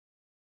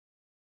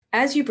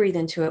 As you breathe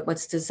into it,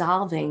 what's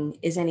dissolving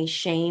is any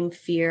shame,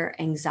 fear,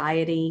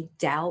 anxiety,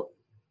 doubt,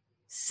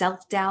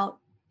 self-doubt.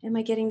 Am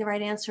I getting the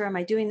right answer? Am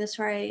I doing this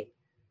right?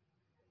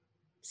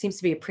 Seems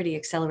to be a pretty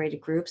accelerated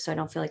group, so I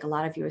don't feel like a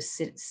lot of you are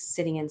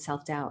sitting in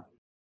self-doubt.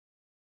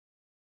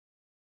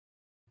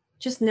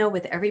 Just know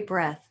with every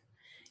breath,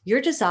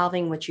 you're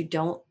dissolving what you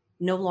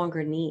no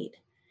longer need.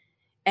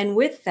 And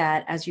with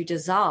that, as you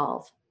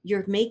dissolve,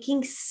 you're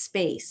making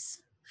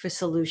space for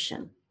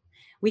solution.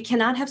 We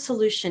cannot have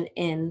solution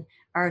in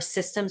our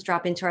systems,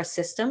 drop into our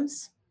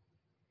systems,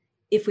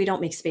 if we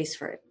don't make space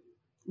for it.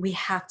 We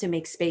have to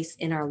make space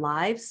in our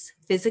lives,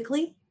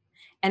 physically,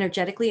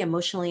 energetically,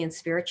 emotionally, and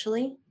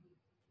spiritually.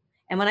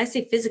 And when I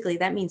say physically,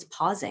 that means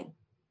pausing.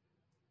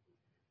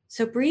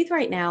 So breathe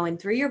right now, and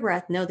through your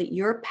breath, know that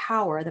your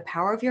power, the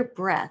power of your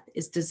breath,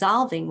 is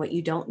dissolving what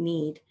you don't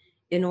need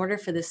in order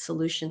for this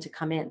solution to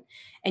come in.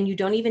 And you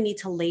don't even need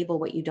to label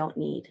what you don't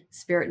need.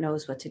 Spirit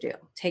knows what to do.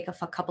 Take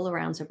a couple of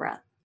rounds of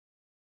breath.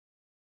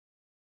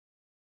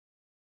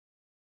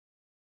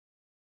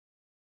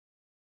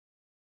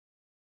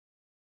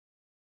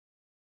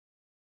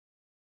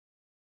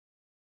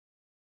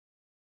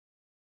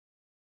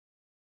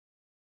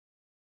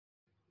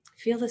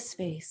 Feel the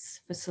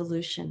space for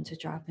solution to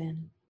drop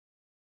in.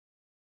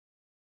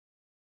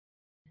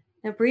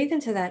 Now breathe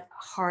into that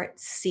heart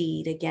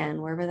seed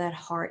again, wherever that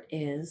heart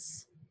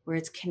is. where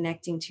it's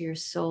connecting to your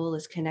soul,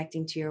 it's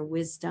connecting to your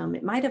wisdom.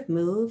 It might have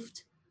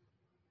moved.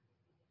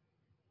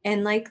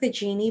 And like the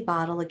genie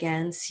bottle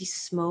again, see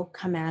smoke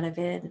come out of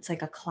it. It's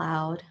like a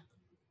cloud.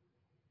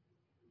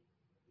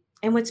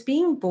 And what's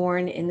being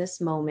born in this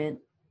moment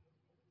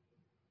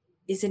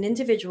is an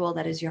individual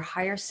that is your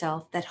higher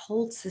self that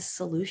holds this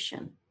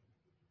solution.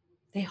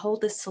 They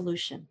hold this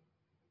solution.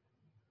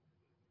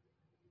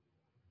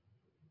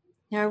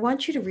 Now, I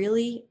want you to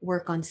really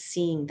work on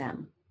seeing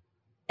them.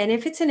 And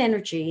if it's an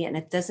energy and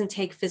it doesn't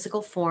take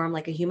physical form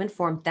like a human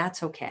form,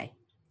 that's okay.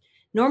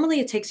 Normally,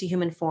 it takes a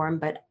human form,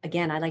 but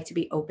again, I like to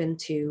be open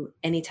to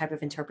any type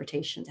of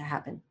interpretation to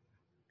happen.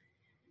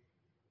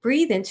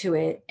 Breathe into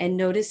it and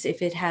notice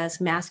if it has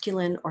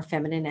masculine or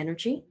feminine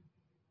energy.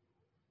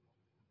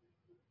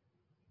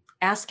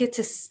 Ask it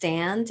to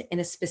stand in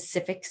a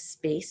specific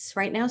space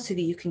right now so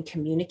that you can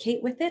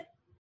communicate with it.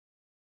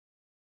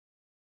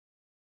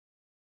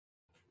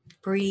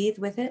 Breathe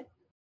with it.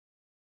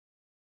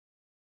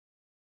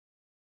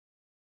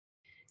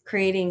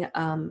 Creating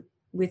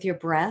with your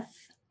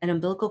breath an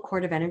umbilical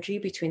cord of energy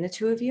between the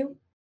two of you.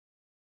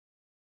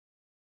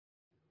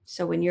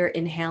 So when you're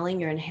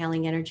inhaling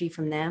energy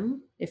from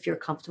them if you're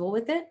comfortable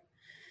with it.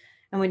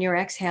 And when you're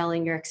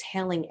exhaling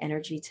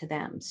energy to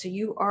them. So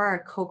you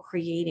are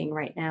co-creating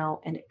right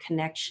now a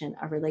connection,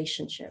 a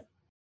relationship.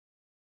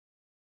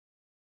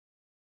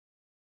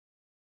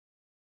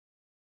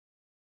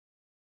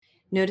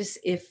 Notice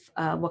if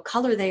what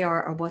color they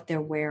are or what they're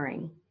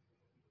wearing.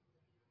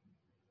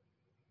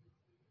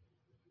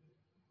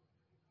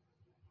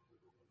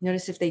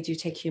 Notice if they do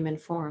take human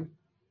form.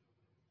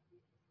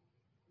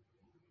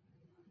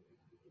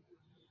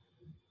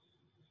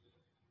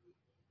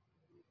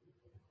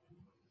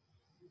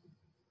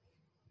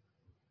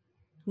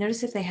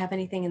 Notice if they have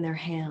anything in their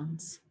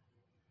hands.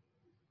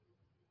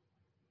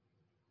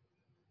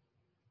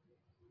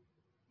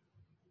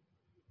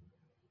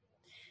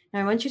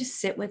 Now I want you to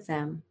sit with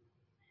them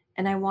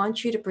and I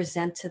want you to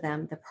present to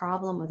them the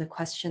problem or the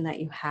question that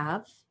you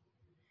have.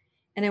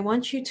 And I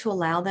want you to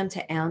allow them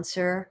to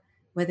answer,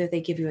 whether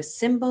they give you a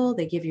symbol,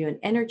 they give you an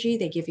energy,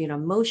 they give you an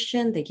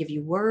emotion, they give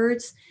you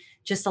words.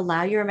 Just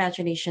allow your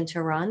imagination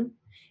to run.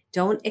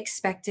 Don't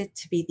expect it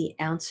to be the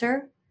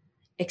answer.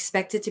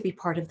 Expect it to be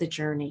part of the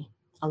journey.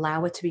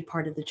 Allow it to be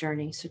part of the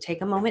journey. So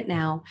take a moment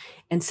now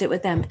and sit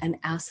with them and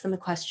ask them a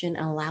question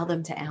and allow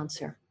them to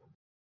answer.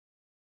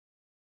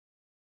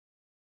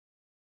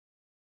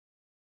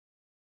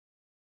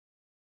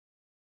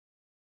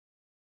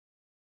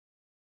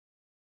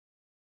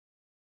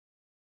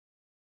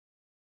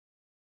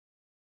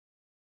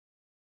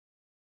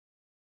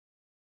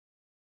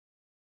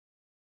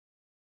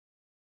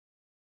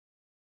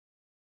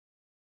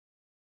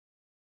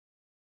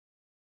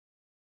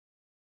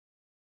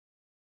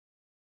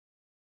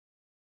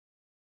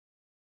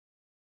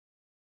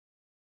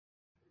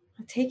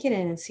 Take it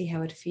in and see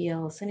how it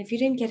feels. And if you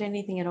didn't get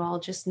anything at all,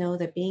 just know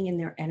that being in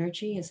their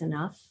energy is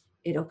enough.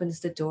 It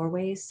opens the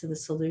doorways to the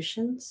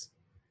solutions.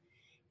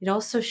 It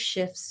also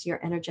shifts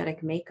your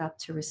energetic makeup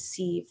to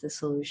receive the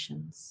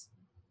solutions.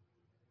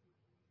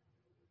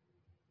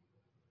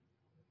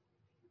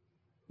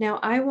 Now,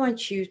 I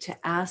want you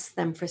to ask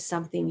them for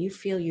something you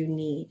feel you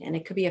need. And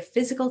it could be a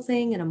physical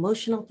thing, an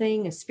emotional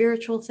thing, a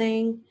spiritual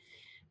thing.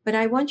 But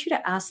I want you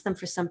to ask them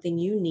for something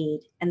you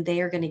need, and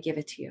they are going to give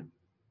it to you.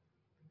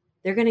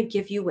 They're going to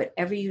give you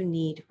whatever you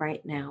need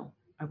right now.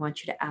 I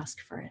want you to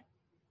ask for it.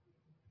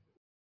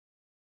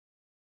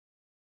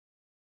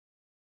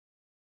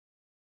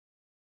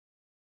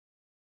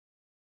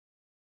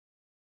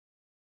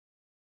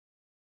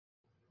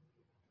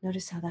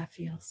 Notice how that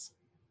feels.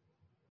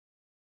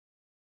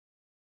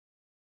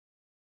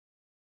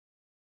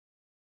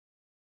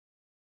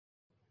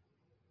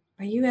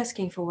 Are you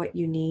asking for what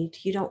you need?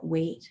 You don't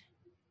wait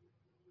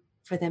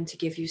for them to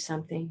give you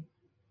something.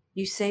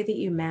 You say that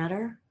you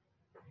matter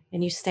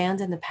and you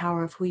stand in the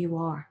power of who you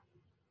are.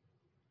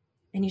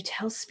 And you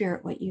tell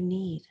Spirit what you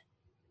need.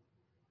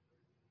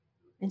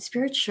 And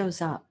Spirit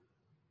shows up.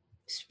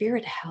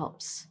 Spirit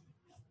helps.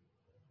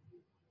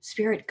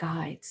 Spirit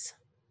guides.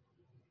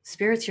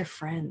 Spirit's your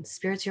friend.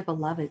 Spirit's your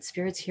beloved.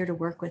 Spirit's here to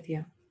work with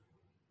you.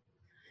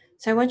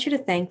 So I want you to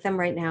thank them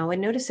right now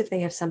and notice if they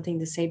have something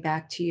to say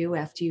back to you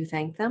after you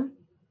thank them.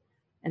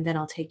 And then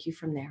I'll take you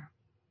from there.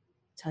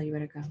 Tell you where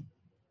to go.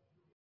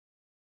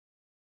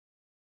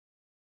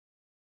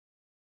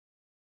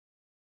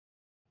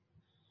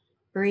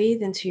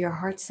 Breathe into your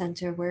heart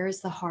center. Where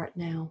is the heart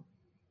now?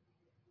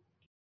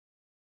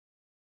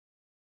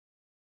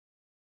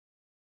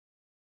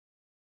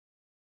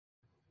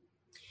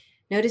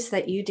 Notice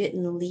that you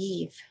didn't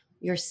leave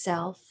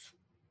yourself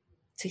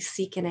to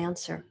seek an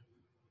answer.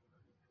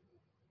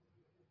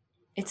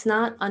 It's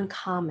not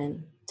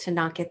uncommon to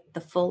not get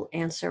the full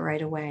answer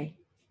right away.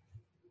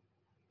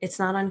 It's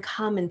not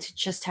uncommon to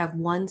just have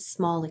one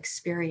small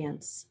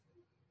experience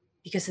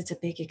because it's a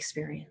big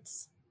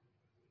experience.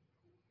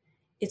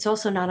 It's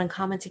also not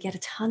uncommon to get a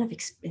ton of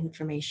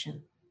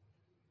information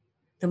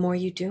the more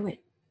you do it.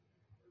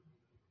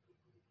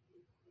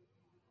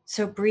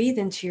 So breathe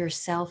into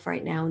yourself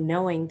right now,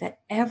 knowing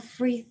that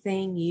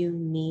everything you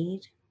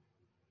need,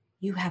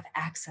 you have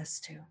access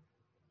to.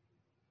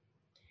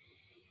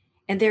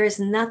 And there is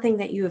nothing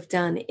that you have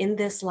done in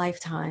this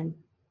lifetime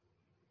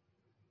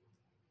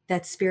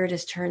that spirit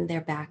has turned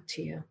their back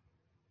to you.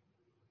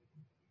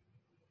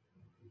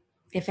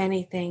 If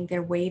anything,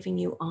 they're waving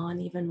you on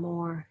even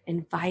more,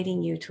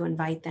 inviting you to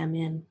invite them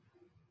in.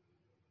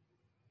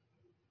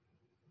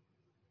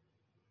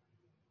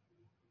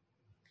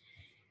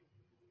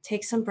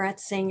 Take some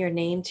breaths, saying your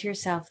name to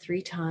yourself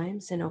 3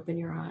 times, and open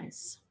your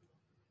eyes.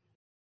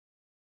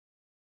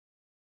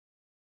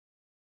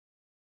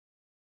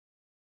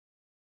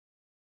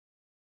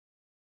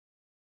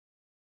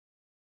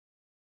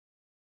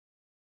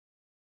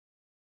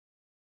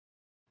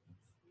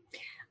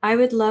 I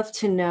would love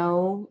to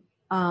know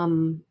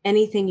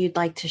anything you'd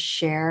like to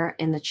share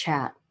in the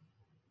chat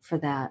for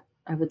that.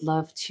 I would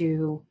love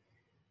to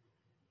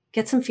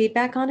get some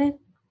feedback on it.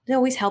 It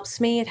always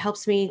helps me. It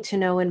helps me to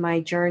know in my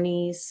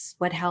journeys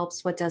what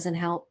helps, what doesn't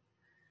help.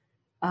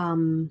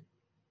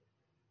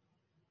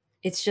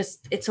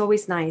 It's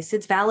always nice.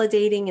 It's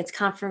validating, it's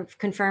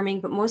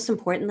confirming, but most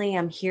importantly,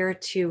 I'm here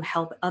to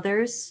help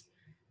others.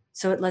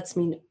 So it lets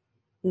me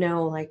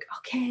know, like,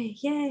 okay,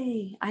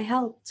 yay, I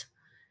helped.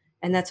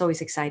 And that's always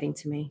exciting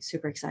to me,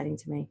 super exciting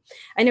to me.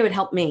 I know it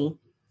helped me.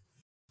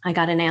 I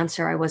got an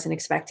answer I wasn't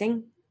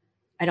expecting.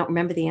 I don't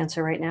remember the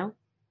answer right now.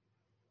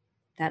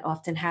 That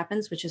often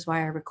happens, which is why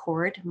I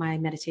record my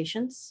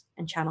meditations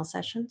and channel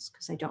sessions,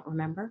 because I don't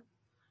remember.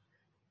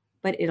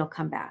 But it'll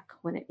come back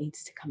when it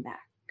needs to come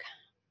back.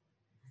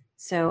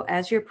 So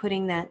as you're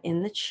putting that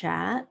in the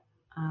chat,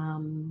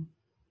 then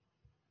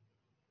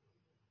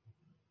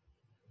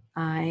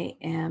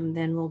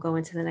we'll go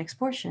into the next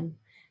portion.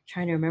 I'm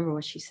trying to remember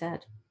what she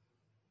said.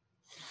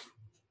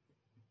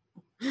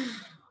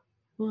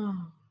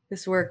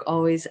 This work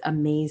always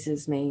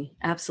amazes me,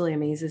 absolutely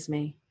amazes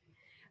me.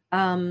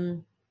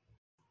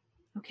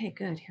 Okay,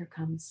 good. Here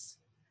comes.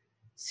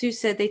 Sue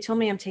said, they told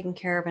me I'm taken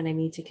care of and I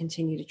need to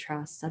continue to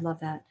trust. I love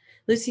that.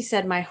 Lucy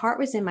said, my heart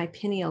was in my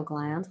pineal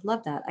gland.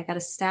 Love that. I got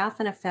a staff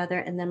and a feather,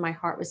 and then my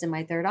heart was in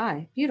my third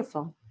eye.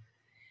 Beautiful.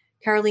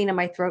 Carolina,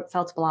 my throat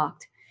felt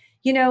blocked.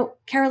 You know,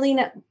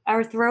 Carolina,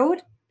 our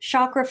throat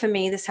chakra for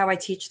me, this is how I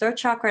teach. Throat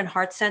chakra and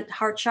heart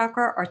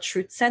chakra are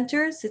truth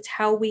centers. It's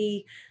how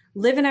we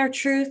live in our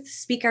truth,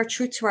 speak our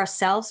truth to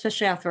ourselves,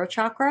 especially our throat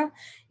chakra.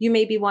 You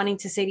may be wanting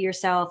to say to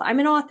yourself, I'm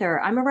an author,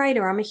 I'm a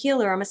writer, I'm a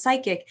healer, I'm a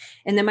psychic.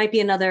 And there might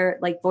be another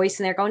like voice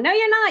in there going, no,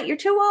 you're not, you're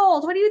too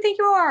old. What do you think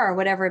you are?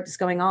 Whatever is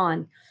going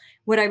on.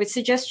 What I would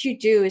suggest you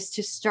do is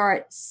to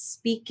start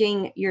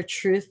speaking your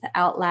truth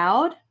out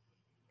loud,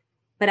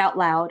 but out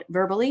loud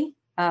verbally,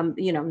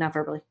 not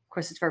verbally, of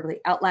course it's verbally,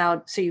 out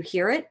loud so you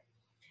hear it.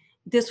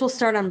 This will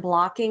start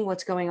unblocking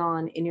what's going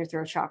on in your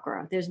throat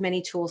chakra. There's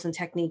many tools and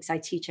techniques I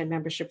teach in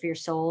Membership for Your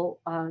Soul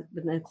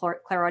with the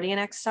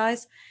Clairaudient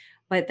exercise,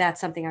 but that's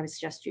something I would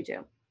suggest you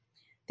do.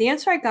 The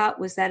answer I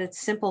got was that it's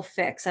simple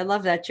fix. I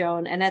love that,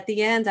 Joan. And at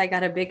the end, I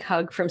got a big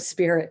hug from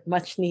Spirit,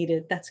 much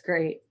needed. That's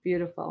great.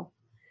 Beautiful.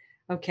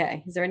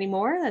 Okay. Is there any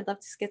more? I'd love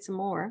to get some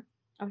more.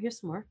 Oh,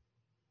 here's some more.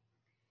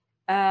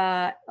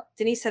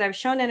 Denise said, I was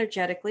shown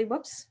energetically.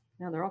 Whoops.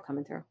 Now they're all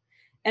coming through.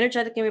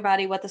 Energetic in my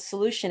body, what the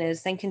solution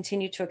is, then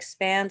continue to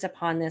expand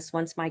upon this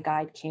once my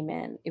guide came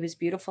in. It was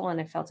beautiful, and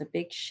I felt a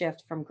big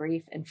shift from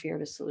grief and fear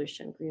to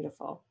solution.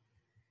 Beautiful.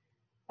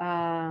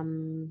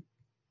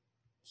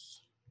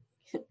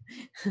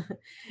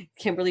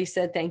 Kimberly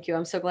said, thank you.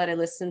 I'm so glad I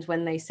listened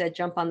when they said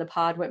jump on the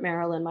pod with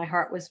Marilyn. My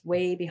heart was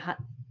way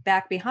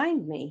back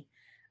behind me.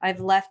 I've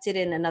left it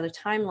in another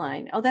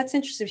timeline. Oh, that's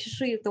interesting,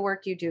 especially the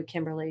work you do,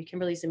 Kimberly.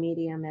 Kimberly's a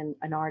medium and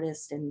an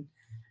artist and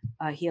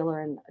a healer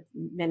and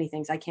many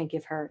things. I can't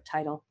give her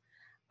title.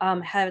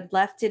 Had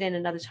left it in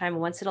another time.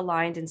 Once it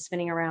aligned and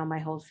spinning around my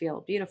whole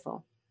field.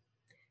 Beautiful.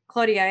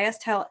 Claudia, I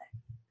asked how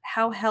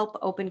help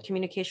open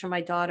communication with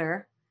my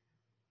daughter,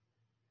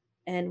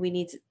 and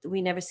we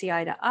never see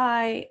eye to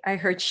eye. I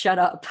heard shut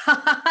up.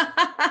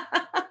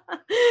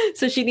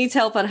 So she needs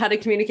help on how to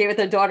communicate with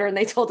her daughter, and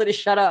they told her to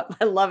shut up.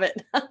 I love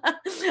it.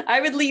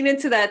 I would lean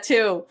into that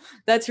too.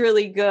 That's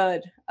really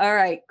good. All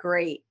right,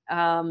 great.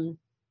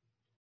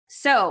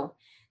 So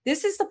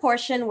this is the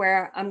portion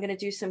where I'm going to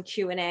do some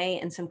Q&A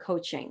and some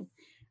coaching.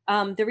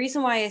 The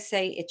reason why I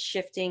say it's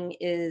shifting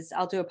is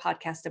I'll do a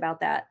podcast about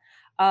that.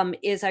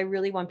 Is I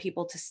really want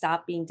people to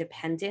stop being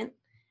dependent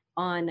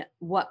on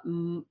what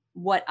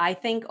I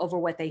think over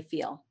what they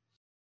feel.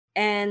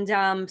 And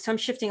so I'm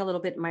shifting a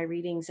little bit in my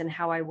readings and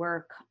how I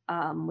work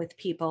with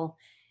people.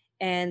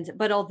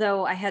 But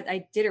although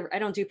I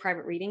don't do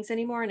private readings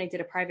anymore. And I did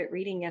a private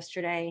reading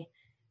yesterday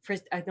for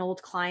an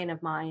old client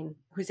of mine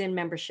who's in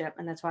membership.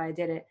 And that's why I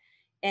did it.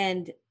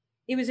 And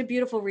it was a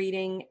beautiful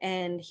reading.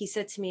 And he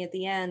said to me at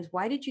the end,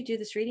 why did you do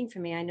this reading for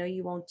me? I know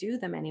you won't do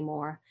them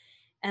anymore.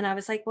 And I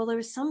was like, well, there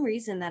was some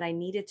reason that I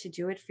needed to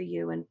do it for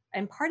you.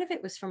 And part of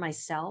it was for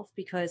myself,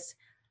 because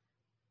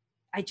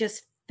I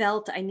just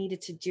felt I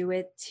needed to do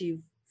it to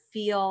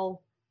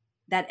feel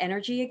that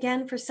energy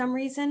again for some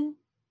reason.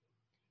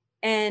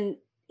 And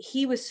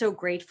he was so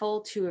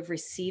grateful to have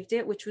received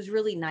it, which was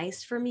really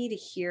nice for me to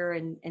hear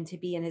and to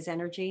be in his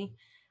energy.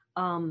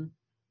 Um,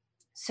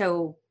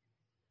 so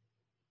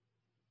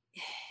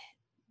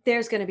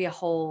there's going to be a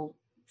whole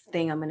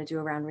thing I'm going to do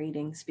around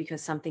readings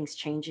because something's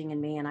changing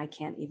in me and I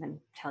can't even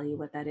tell you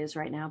what that is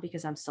right now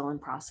because I'm still in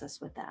process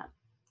with that.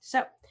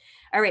 So,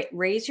 all right,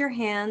 raise your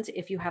hand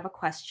if you have a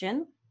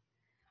question.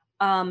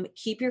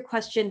 Keep your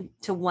question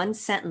to one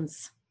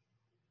sentence.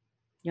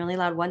 You're only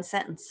allowed one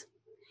sentence.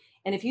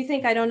 And if you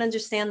think I don't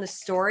understand the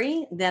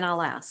story, then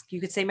I'll ask. You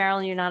could say,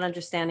 Marilyn, you're not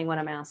understanding what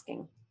I'm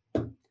asking.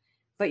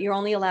 But you're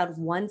only allowed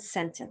one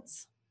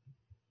sentence.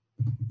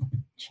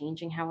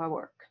 Changing how I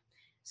work.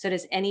 So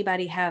does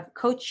anybody have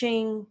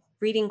coaching,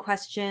 reading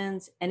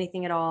questions,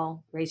 anything at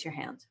all? Raise your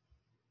hand.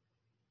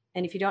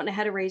 And if you don't know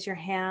how to raise your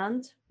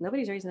hand,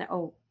 nobody's raising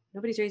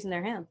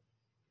their hand.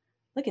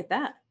 Look at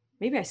that.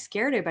 Maybe I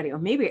scared everybody, or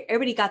maybe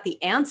everybody got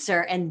the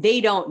answer and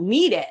they don't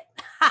need it.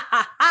 Ha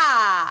ha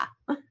ha.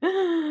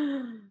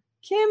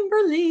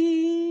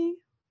 Kimberly.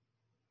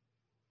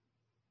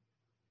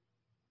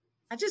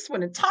 I just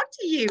want to talk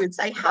to you and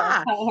say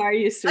hi. How are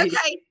you, sweetie?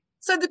 Okay.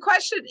 So the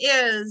question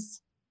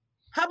is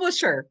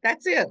publisher.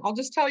 That's it. I'll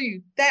just tell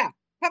you that.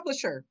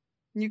 Publisher.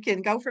 You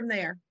can go from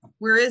there.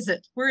 Where is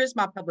it? Where is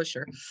my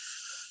publisher?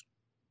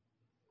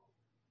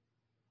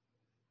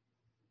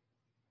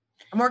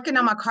 I'm working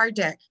on my card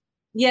deck.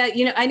 Yeah,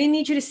 I didn't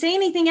need you to say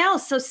anything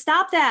else. So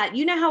stop that.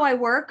 You know how I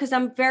work because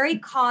I'm very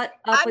caught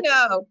up I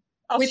know.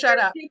 I'll shut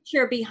up.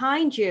 Picture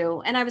behind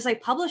you. And I was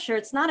like, publisher,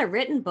 it's not a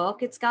written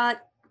book. It's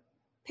got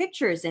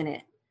pictures in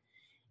it.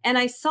 And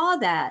I saw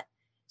that.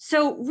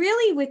 So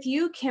really with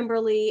you,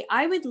 Kimberly,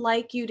 I would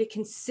like you to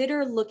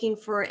consider looking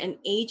for an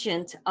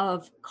agent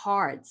of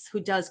cards who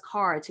does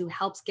cards, who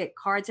helps get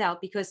cards out,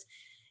 because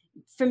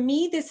for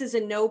me, this is a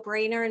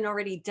no-brainer and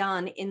already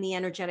done in the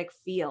energetic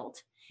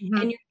field.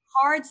 Mm-hmm. And your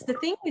cards, the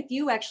thing with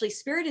you, actually,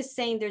 Spirit is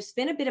saying there's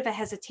been a bit of a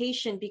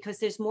hesitation because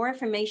there's more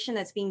information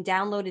that's being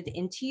downloaded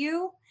into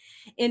you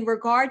in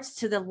regards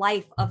to the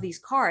life of these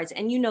cards.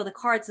 And the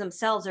cards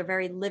themselves are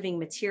very living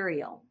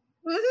material.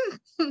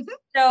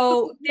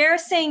 So they're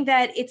saying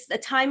that it's a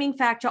timing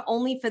factor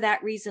only for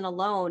that reason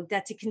alone,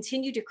 that to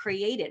continue to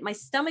create it. My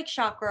stomach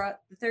chakra,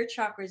 the third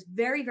chakra, is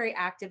very, very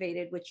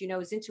activated, which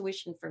is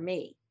intuition for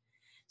me.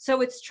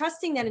 So it's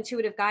trusting that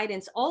intuitive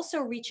guidance, also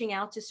reaching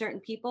out to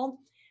certain people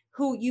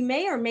who you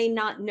may or may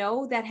not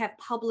know that have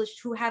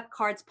published, who have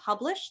cards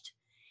published,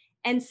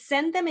 and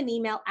send them an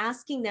email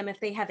asking them if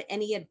they have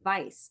any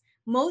advice.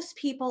 Most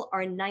people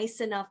are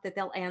nice enough that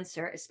they'll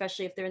answer,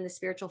 especially if they're in the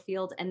spiritual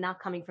field and not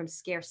coming from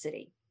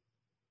scarcity.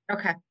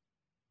 Okay.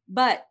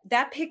 But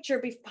that picture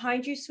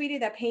behind you, sweetie,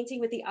 that painting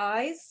with the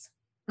eyes,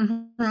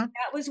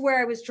 that was where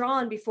I was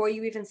drawn before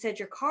you even said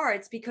your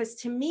cards, because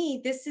to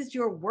me, this is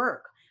your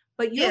work.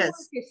 But your work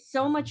is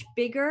so much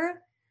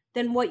bigger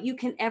than what you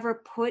can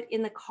ever put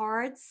in the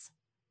cards.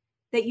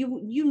 That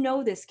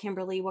this,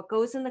 Kimberly, what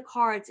goes in the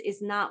cards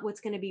is not what's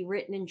going to be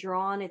written and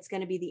drawn. It's going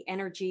to be the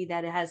energy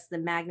that has the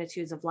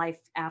magnitudes of life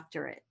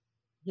after it.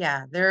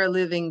 Yeah, they're a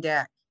living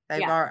deck.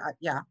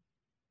 Yeah.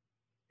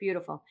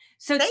 Beautiful.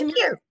 So Thank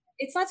you.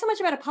 It's not so much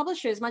about a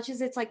publisher as much as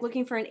it's like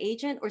looking for an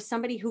agent or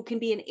somebody who can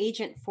be an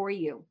agent for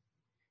you.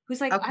 Who's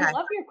like, okay. I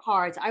love your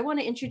cards. I want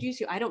to introduce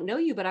you. I don't know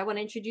you, but I want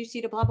to introduce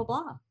you to blah, blah,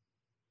 blah.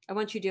 I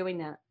want you doing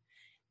that.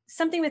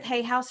 Something with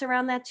Hay House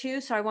around that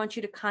too. So I want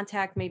you to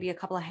contact maybe a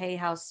couple of Hay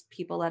House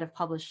people that have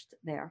published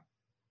there.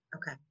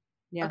 Okay.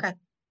 Yeah. Okay.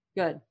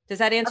 Good. Does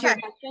that answer your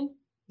question?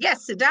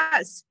 Yes, it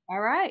does. All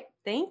right.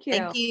 Thank you.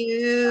 Thank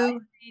you.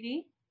 Bye,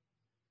 sweetie.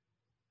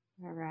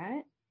 All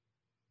right.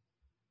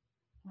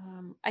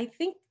 I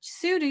think,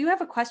 Sue, do you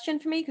have a question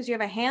for me? Because you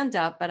have a hand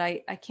up, but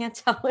I can't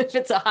tell if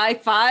it's a high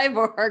five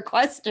or a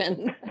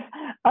question.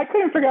 I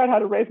couldn't figure out how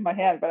to raise my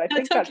hand, but I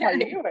think that's how you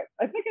do it.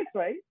 I think it's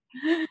right.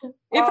 It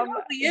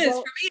probably is. For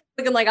me, it's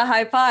looking like a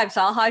high five,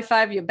 so I'll high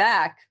five you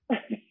back.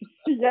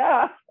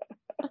 Yeah.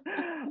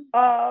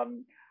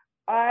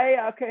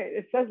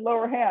 It says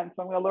lower hand,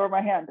 so I'm going to lower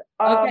my hand.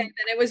 Okay,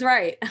 then it was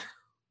right.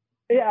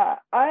 Yeah,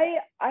 I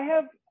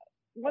have,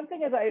 one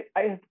thing is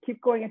I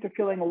keep going into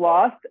feeling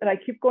lost, and I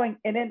keep going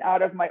in and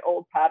out of my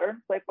old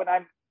patterns. Like when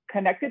I'm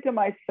connected to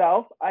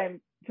myself,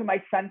 to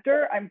my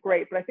center, I'm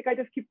great, but I think I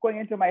just keep going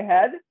into my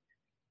head.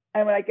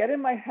 And when I get in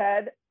my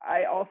head,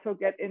 I also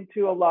get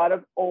into a lot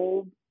of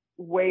old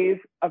ways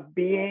of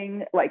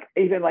being, like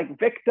even like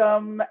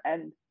victim.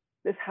 And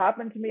this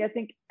happened to me. I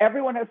think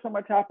everyone has so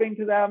much happening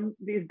to them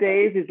these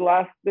days,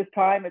 this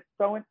time. It's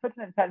such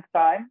an intense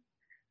time.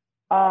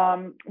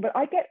 But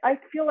I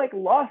feel like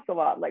lost a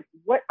lot. Like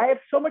I have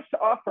so much to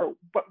offer,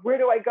 but where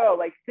do I go?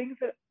 Like things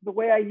that the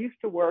way I used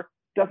to work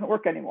doesn't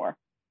work anymore.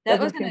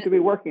 Doesn't seem to be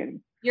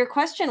working. Your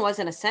question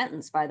wasn't a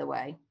sentence, by the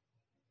way.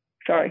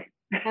 Sorry.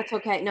 That's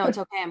okay. No, it's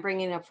okay. I'm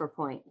bringing it up for a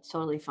point. It's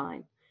totally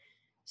fine.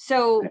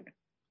 So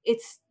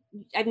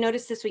I've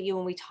noticed this with you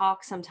when we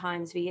talk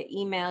sometimes via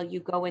email, you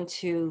go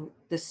into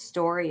the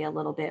story a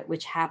little bit,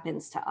 which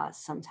happens to us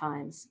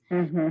sometimes.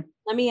 Mm-hmm.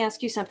 Let me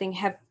ask you something.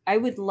 I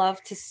would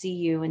love to see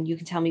you, and you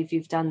can tell me if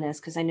you've done this,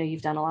 because I know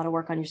you've done a lot of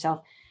work on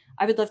yourself.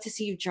 I would love to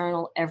see you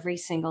journal every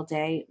single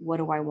day. What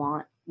do I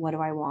want? What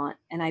do I want?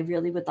 And I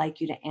really would like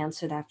you to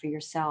answer that for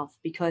yourself,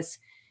 because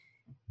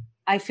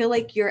I feel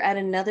like you're at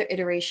another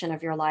iteration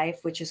of your life,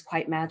 which is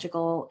quite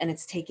magical. And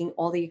it's taking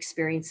all the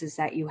experiences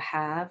that you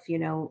have. You're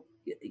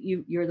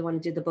the one who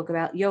did the book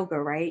about yoga,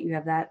 right? You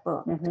have that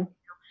book. Mm-hmm.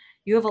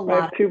 You have a I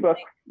lot have 2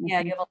 books.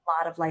 yeah, you have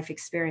a lot of life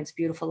experience,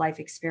 beautiful life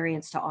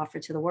experience to offer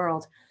to the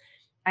world.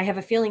 I have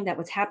a feeling that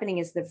what's happening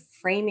is the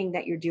framing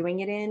that you're doing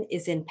it in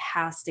is in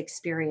past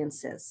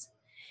experiences.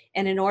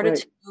 And in order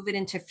to move it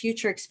into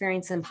future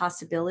experience and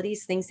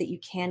possibilities, things that you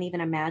can't even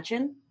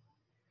imagine,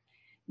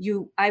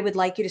 I would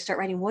like you to start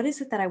writing, what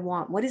is it that I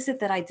want? What is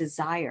it that I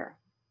desire?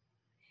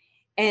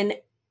 And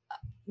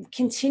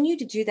continue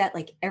to do that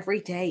like every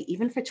day,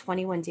 even for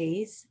 21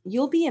 days.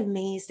 You'll be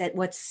amazed at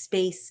what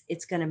space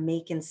it's going to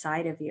make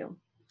inside of you.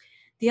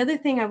 The other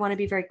thing I want to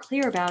be very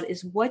clear about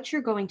is what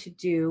you're going to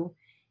do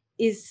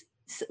is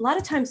a lot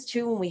of times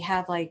too, when we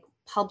have like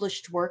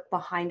published work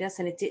behind us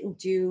and it didn't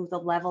do the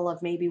level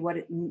of maybe what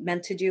it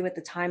meant to do at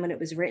the time when it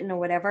was written or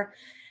whatever.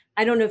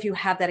 I don't know if you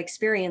have that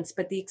experience,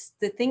 but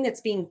the thing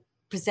that's being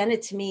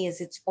presented to me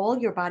is it's all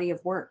your body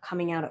of work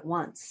coming out at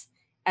once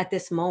at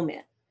this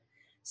moment.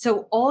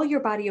 So all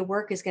your body of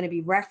work is going to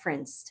be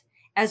referenced,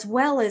 as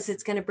well as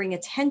it's going to bring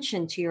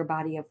attention to your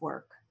body of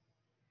work.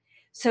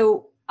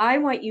 So I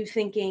want you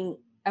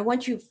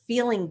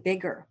feeling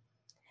bigger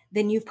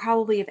than you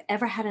probably have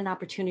ever had an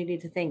opportunity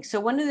to think. So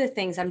one of the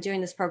things, I'm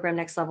doing this program,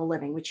 Next Level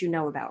Living, which you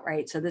know about,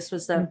 right? So this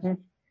was the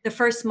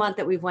first month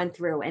that we've went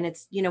through. And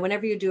it's,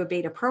 whenever you do a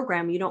beta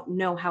program, you don't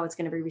know how it's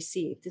going to be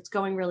received. It's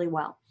going really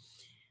well.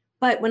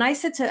 But when I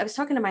was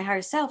talking to my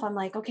higher self, I'm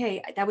like,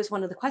 okay, that was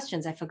one of the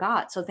questions I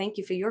forgot. So thank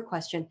you for your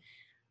question.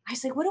 I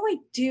was like, what do I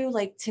do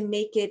like to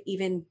make it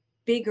even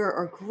bigger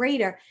or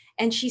greater?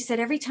 And she said,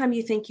 every time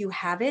you think you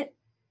have it,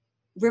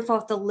 rip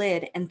off the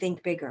lid and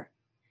think bigger.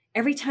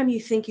 Every time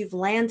you think you've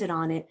landed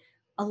on it,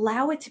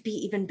 allow it to be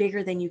even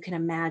bigger than you can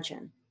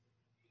imagine.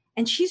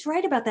 And she's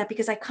right about that,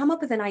 because I come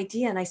up with an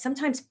idea and I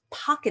sometimes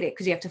pocket it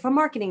because you have to for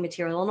marketing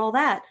material and all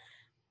that.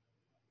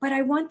 But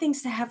I want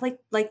things to have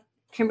like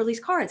Kimberly's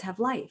cards have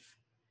life.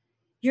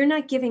 You're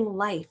not giving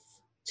life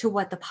to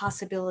what the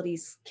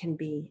possibilities can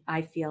be,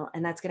 I feel,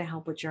 and that's going to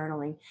help with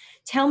journaling.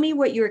 Tell me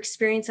what your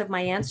experience of my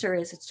answer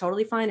is. It's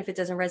totally fine if it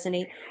doesn't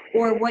resonate,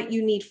 or what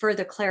you need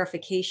further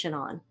clarification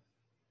on.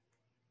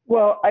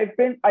 Well, I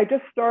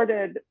just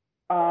started,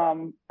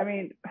 sometimes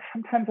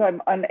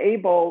I'm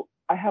unable,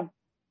 I have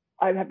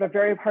a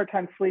very hard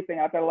time sleeping.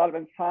 I've got a lot of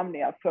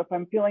insomnia. So if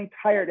I'm feeling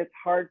tired, it's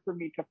hard for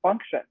me to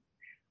function.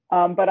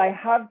 But I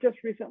have just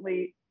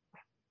recently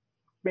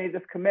made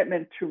this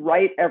commitment to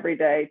write every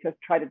day, to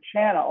try to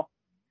channel.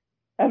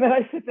 And then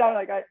I sit down,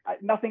 like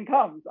nothing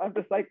comes. I'm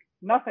just like,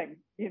 nothing,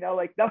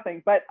 like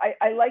nothing. But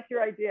I like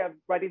your idea of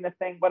writing the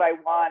thing, what I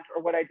want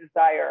or what I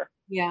desire.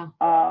 Yeah.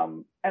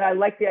 And I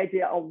like the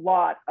idea a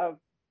lot of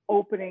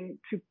opening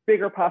to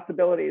bigger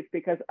possibilities,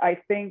 because I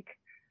think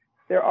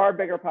there are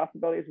bigger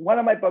possibilities. One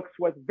of my books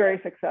was very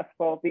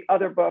successful. The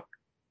other book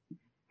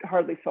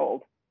hardly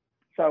sold.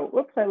 So,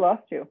 whoops, I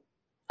lost you.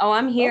 Oh,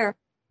 I'm here.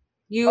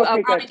 You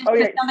okay, probably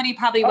good. just somebody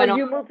probably went on.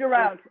 You moved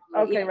around.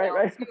 Okay,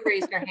 right. You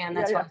raised your hand.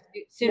 That's yeah,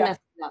 why. Soon yeah,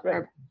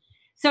 right.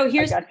 So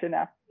here's I got you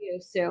now.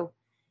 Sue,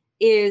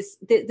 is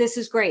this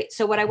is great.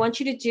 So what I want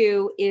you to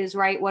do is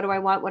write, what do I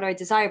want? What do I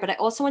desire? But I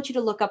also want you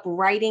to look up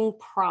writing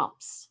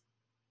prompts.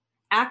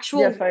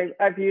 Yes,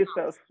 I've used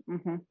those.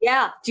 Mm-hmm.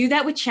 Yeah, do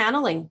that with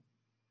channeling.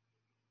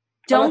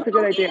 Don't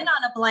go in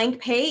on a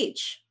blank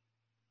page.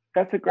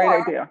 That's a great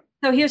idea.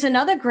 So here's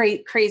another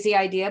great, crazy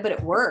idea, but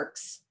it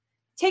works.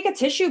 Take a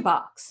tissue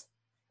box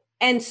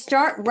and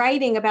start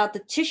writing about the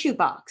tissue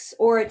box,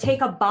 or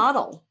take a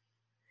bottle.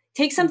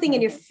 Take something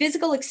in your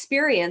physical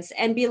experience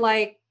and be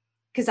like,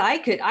 because I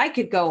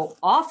could go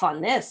off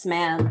on this,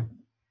 man.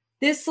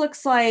 This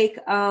looks like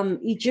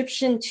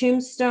Egyptian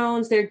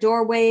tombstones, their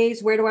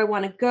doorways. Where do I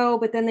want to go?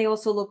 But then they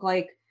also look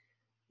like,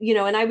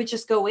 and I would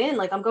just go in,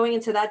 like I'm going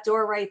into that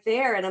door right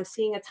there and I'm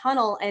seeing a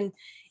tunnel. And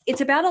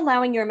it's about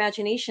allowing your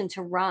imagination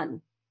to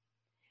run.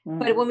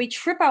 But when we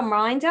trip our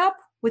mind up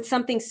with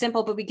something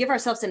simple, but we give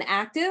ourselves an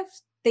active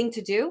thing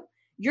to do,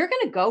 you're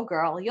going to go,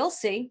 girl. You'll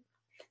see.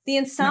 The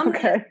insomnia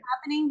is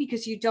happening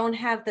because you don't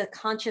have the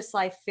conscious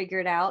life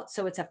figured out.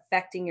 So it's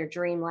affecting your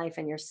dream life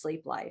and your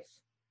sleep life.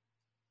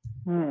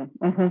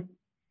 Mm-hmm.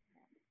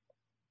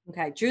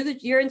 Okay. Drew,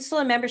 you're still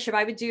in membership.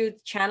 I would do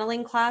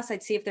channeling class.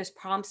 I'd see if there's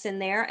prompts in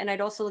there. And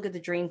I'd also look at the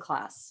dream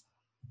class.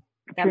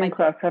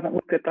 Class. Haven't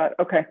looked at that.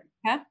 Okay.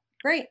 Yeah.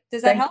 Great.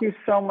 Does that help? Thank you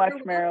so much,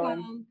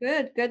 Marilyn.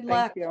 Good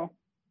luck. Thank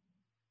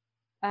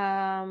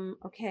you.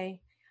 Okay.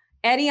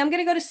 Eddie, I'm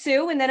going to go to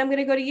Sue and then I'm going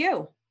to go to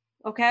you.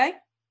 Okay.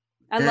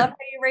 I love how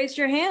you raised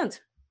your hand,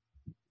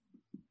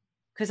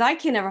 because I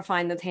can never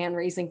find the hand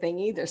raising thing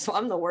either. So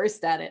I'm the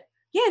worst at it.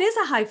 Yeah, it is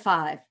a high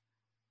five.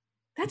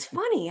 That's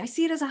funny. I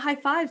see it as a high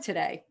five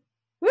today.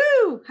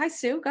 Woo. Hi,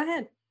 Sue. Go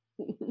ahead.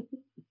 You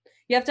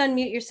have to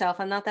unmute yourself.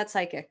 I'm not that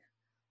psychic.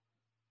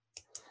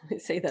 I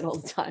say that all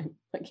the time.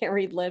 I can't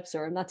read lips,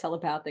 or I'm not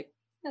telepathic.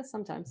 Yeah,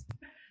 sometimes.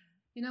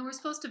 We're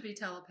supposed to be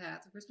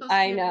telepathic. We're supposed to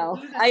I be able know.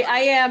 to do this. I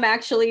am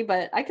actually,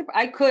 but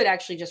I could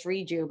actually just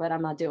read you, but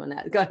I'm not doing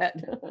that. Go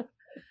ahead.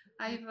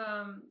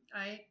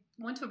 I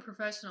went to a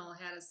professional,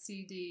 had a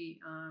CD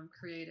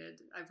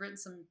created. I've written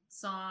some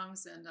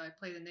songs and I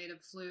play the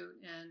native flute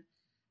and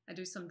I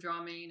do some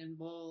drumming and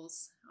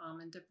bowls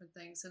and different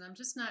things. And I'm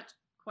just not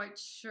quite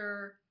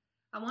sure.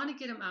 I want to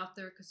get them out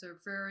there because they're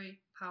very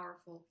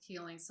powerful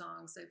healing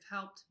songs. They've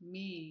helped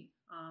me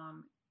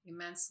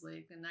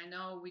immensely. And I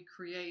know we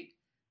create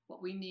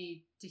what we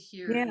need to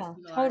hear to Yeah, feel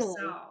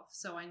totally. ourselves.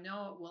 So I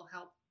know it will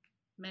help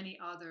many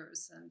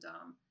others. And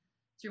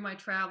through my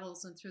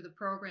travels and through the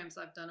programs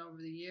I've done over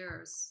the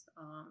years,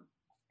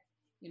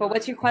 But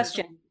what's your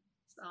question?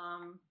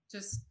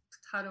 just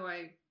how do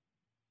I'm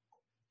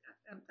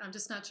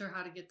just not sure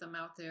how to get them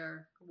out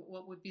there.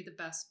 What would be the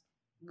best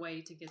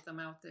way to get them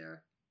out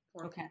there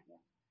for people?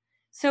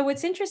 So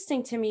what's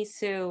interesting to me,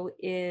 Sue,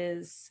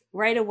 is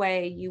right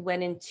away you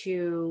went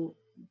into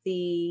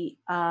the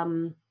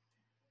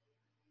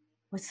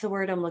what's the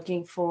word I'm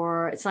looking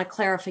for? It's not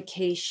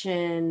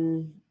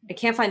clarification. I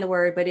can't find the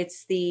word, but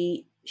it's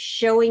the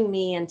showing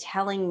me and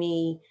telling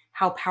me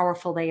how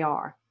powerful they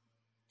are.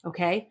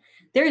 Okay.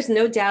 There is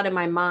no doubt in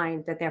my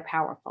mind that they're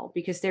powerful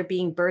because they're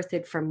being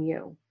birthed from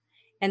you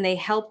and they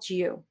helped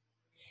you.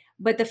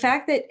 But the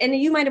fact that, and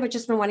you might have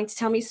just been wanting to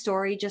tell me a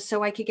story just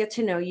so I could get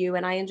to know you,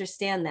 and I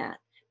understand that.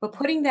 But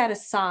putting that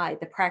aside,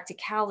 the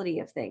practicality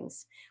of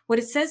things, what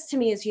it says to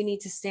me is you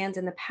need to stand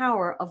in the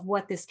power of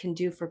what this can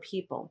do for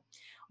people.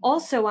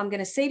 Also, I'm going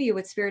to say to you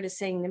what Spirit is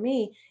saying to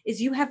me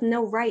is you have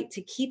no right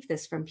to keep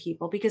this from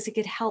people because it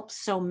could help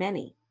so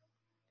many.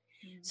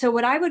 So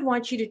what I would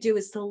want you to do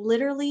is to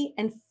literally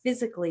and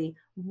physically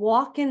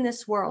walk in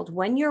this world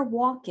when you're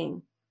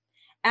walking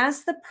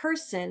as the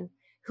person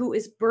who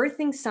is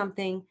birthing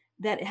something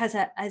that has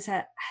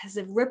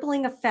a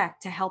rippling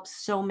effect to help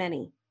so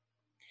many.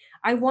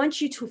 I want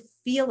you to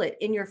feel it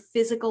in your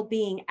physical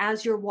being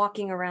as you're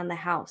walking around the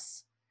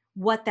house,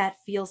 what that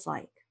feels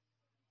like.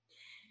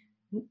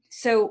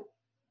 So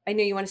I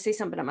know you want to say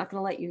something, but I'm not going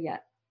to let you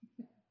yet.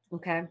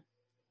 Okay.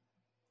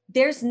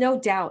 There's no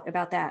doubt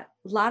about that.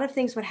 A lot of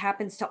things, what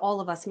happens to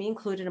all of us, me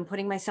included, I'm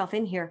putting myself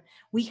in here,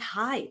 we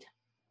hide.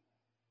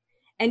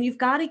 And you've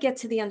got to get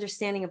to the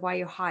understanding of why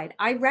you hide.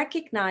 I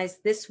recognize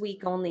this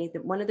week only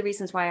that one of the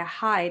reasons why I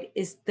hide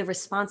is the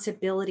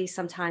responsibility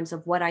sometimes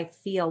of what I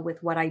feel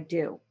with what I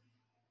do.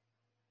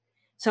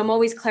 So I'm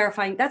always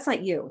clarifying, that's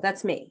not you,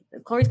 that's me.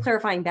 Chloe's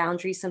clarifying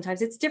boundaries.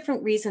 Sometimes it's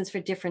different reasons for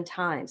different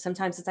times.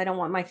 Sometimes it's I don't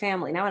want my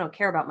family. Now I don't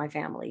care about my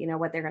family. You know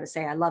what they're going to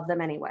say. I love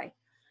them anyway.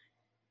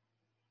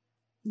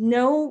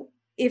 Know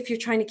if you're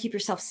trying to keep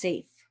yourself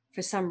safe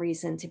for some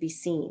reason to be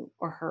seen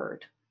or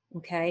heard.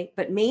 Okay.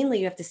 But mainly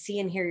you have to see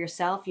and hear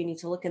yourself. You need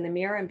to look in the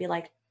mirror and be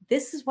like,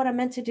 this is what I'm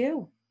meant to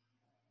do.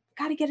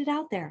 Got to get it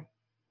out there.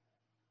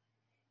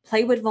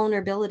 Play with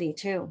vulnerability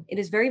too. It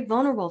is very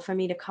vulnerable for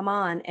me to come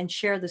on and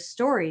share the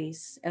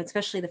stories,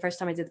 especially the first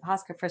time I did the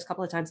podcast, first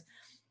couple of times.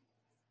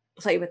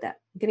 Play with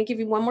that. I'm going to give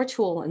you one more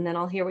tool and then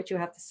I'll hear what you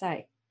have to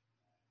say.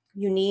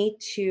 You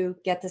need to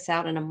get this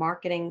out in a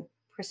marketing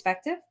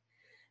perspective.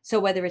 So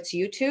whether it's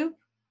YouTube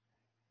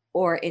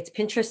or it's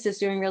Pinterest is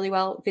doing really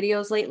well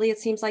videos lately, it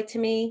seems like to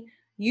me,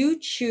 you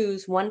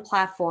choose one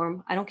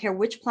platform. I don't care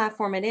which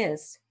platform it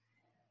is,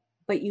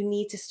 but you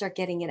need to start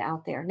getting it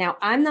out there. Now,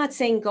 I'm not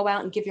saying go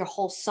out and give your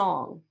whole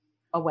song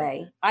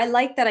away. I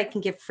like that I can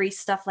give free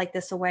stuff like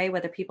this away,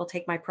 whether people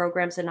take my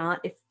programs or not.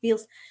 It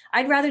feels,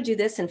 I'd rather do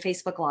this in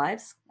Facebook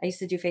Lives. I used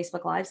to do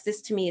Facebook Lives.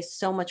 This to me is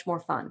so much more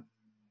fun.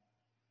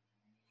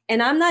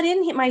 And I'm not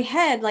in my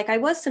head like I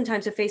was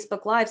sometimes with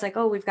Facebook Lives, like,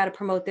 oh, we've got to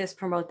promote this,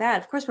 promote that.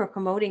 Of course, we're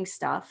promoting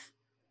stuff.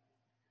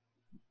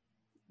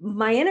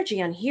 My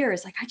energy on here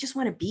is like, I just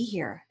want to be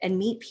here and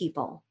meet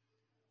people.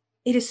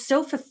 It is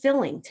so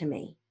fulfilling to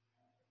me.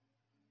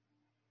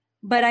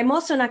 But I'm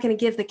also not going to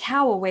give the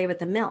cow away with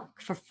the milk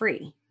for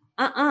free.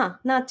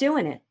 Not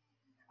doing it.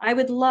 I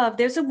would love,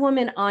 there's a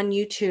woman on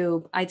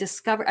YouTube I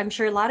discovered, I'm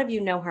sure a lot of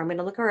you know her. I'm going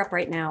to look her up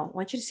right now. I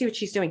want you to see what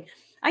she's doing.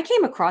 I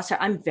came across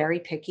her. I'm very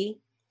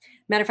picky.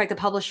 Matter of fact, the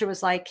publisher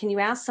was like, can you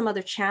ask some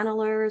other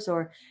channelers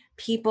or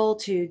people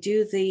to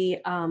do the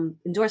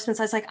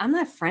endorsements? I was like, I'm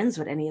not friends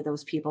with any of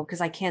those people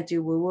because I can't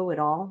do woo-woo at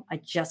all. I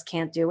just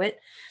can't do it.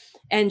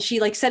 And she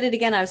like said it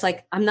again. I was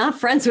like, I'm not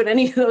friends with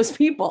any of those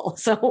people.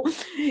 So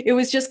it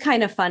was just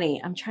kind of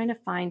funny. I'm trying to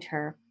find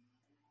her.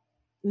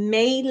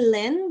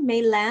 Meilan,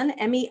 Meilan.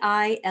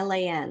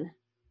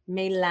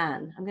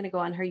 Meilan. I'm going to go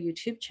on her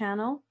YouTube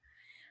channel.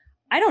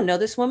 I don't know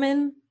this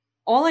woman.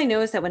 All I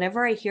know is that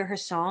whenever I hear her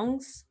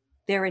songs,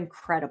 they're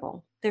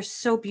incredible. They're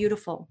so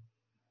beautiful.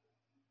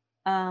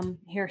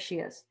 Here she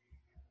is.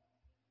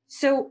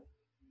 So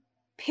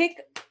pick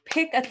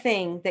a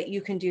thing that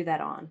you can do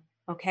that on.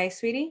 Okay,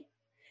 sweetie?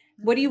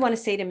 What do you want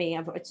to say to me?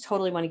 I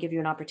totally want to give you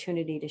an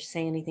opportunity to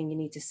say anything you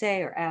need to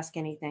say or ask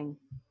anything.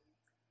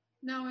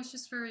 No, it's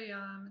just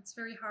it's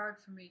very hard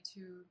for me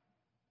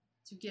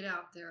to get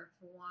out there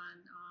for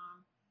one.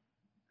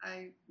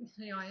 I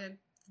had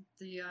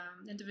the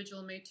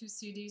individual made 2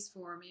 CDs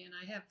for me, and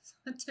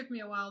it took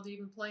me a while to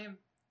even play them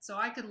so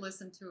I could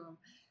listen to them,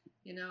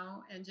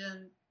 and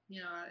then,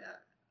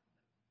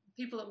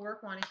 people at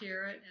work want to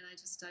hear it, and I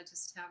just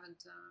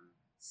haven't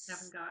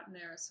gotten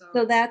there.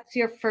 So that's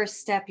your first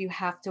step. You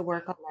have to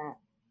work on that.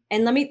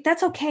 And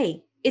that's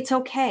okay. It's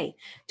okay.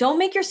 Don't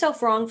make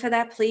yourself wrong for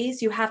that,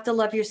 please. You have to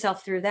love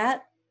yourself through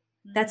that.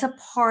 That's a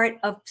part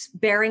of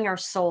bearing our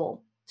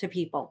soul to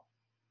people.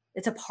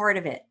 It's a part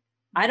of it.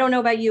 I don't know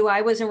about you.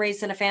 I wasn't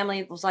raised in a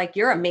family that was like,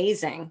 you're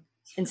amazing.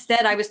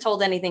 Instead, I was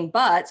told anything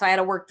but, so I had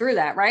to work through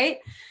that, right?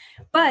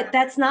 But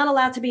that's not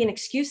allowed to be an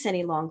excuse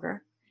any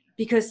longer,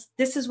 because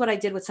this is what I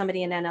did with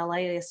somebody in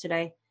NLA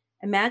yesterday.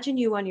 Imagine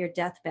you on your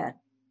deathbed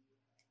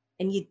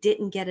and you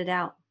didn't get it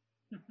out.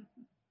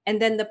 And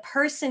then the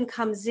person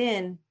comes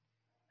in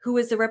who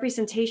is the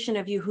representation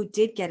of you who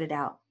did get it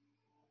out.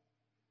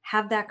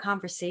 Have that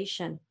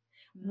conversation.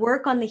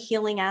 Work on the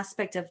healing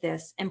aspect of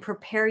this and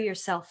prepare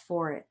yourself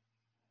for it.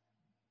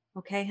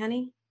 Okay,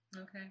 honey?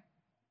 Okay.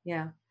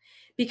 Yeah.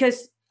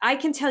 Because I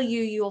can tell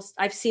you,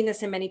 I've seen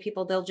this in many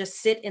people, they'll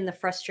just sit in the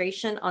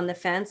frustration on the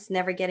fence,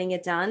 never getting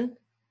it done.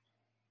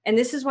 And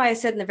this is why I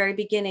said in the very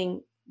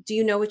beginning, do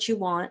you know what you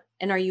want?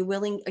 And are you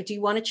willing, or do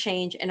you want to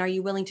change? And are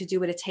you willing to do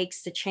what it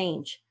takes to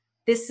change?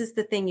 This is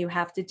the thing you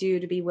have to do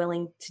to be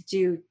willing to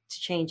do to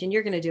change. And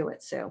you're going to do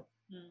it, Sue.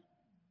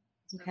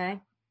 Okay?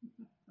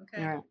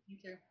 Okay. All right.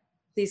 Thank you.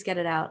 Please get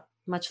it out.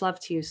 Much love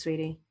to you,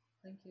 sweetie.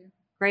 Thank you.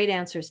 Great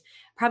answers.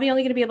 Probably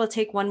only going to be able to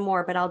take one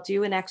more, but I'll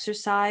do an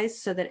exercise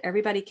so that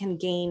everybody can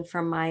gain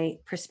from my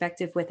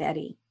perspective with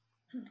Eddie.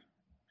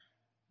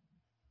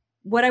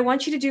 What I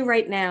want you to do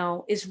right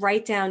now is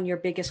write down your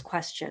biggest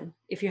question.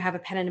 If you have a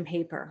pen and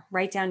paper,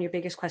 write down your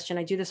biggest question.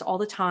 I do this all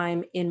the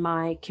time in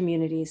my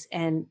communities.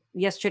 And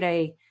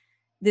yesterday,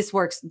 this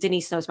works.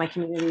 Denise knows my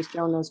communities.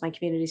 Joan knows my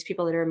communities.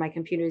 People that are in my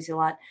communities a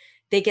lot.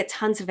 They get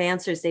tons of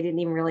answers. They didn't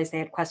even realize they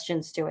had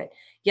questions to it.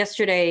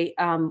 Yesterday,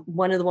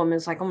 one of the women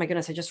was like, oh my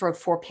goodness, I just wrote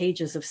 4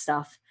 pages of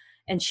stuff.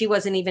 And she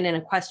wasn't even in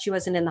a quest. She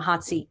wasn't in the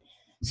hot seat.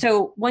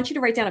 So I want you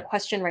to write down a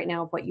question right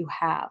now of what you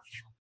have.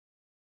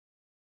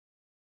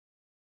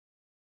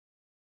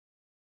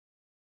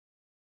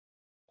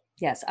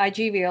 Yes,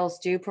 IG Reels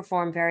do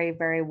perform very,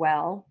 very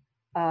well.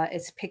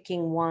 It's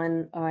picking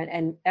one,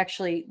 and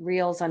actually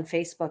Reels on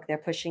Facebook, they're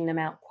pushing them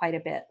out quite a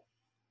bit,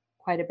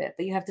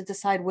 but you have to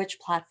decide which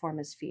platform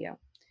is for you.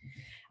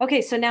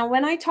 Okay, so now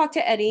when I talk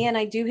to Eddie and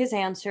I do his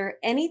answer,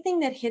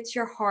 anything that hits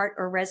your heart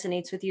or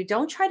resonates with you,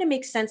 don't try to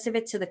make sense of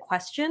it to the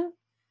question.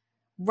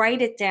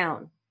 Write it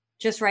down.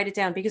 Just write it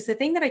down, because the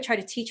thing that I try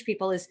to teach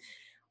people is,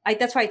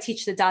 that's why I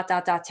teach the ...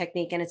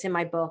 technique, and it's in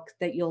my book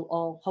that you'll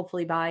all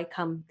hopefully buy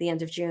come the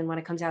end of June when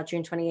it comes out,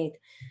 June 28th.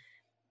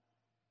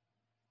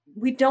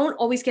 We don't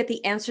always get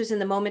the answers in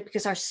the moment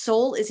because our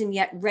soul isn't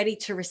yet ready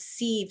to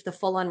receive the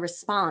full-on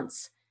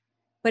response.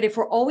 But if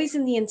we're always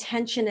in the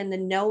intention and the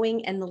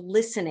knowing and the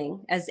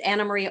listening, as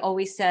Anna Marie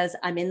always says,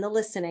 I'm in the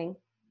listening.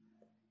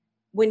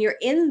 When you're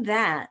in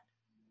that,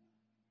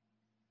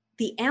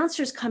 the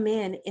answers come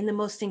in the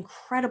most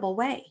incredible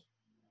way.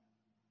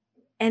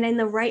 And in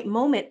the right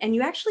moment, and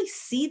you actually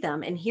see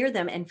them and hear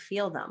them and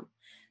feel them.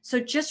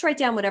 So just write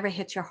down whatever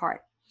hits your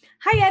heart.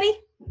 Hi, Eddie.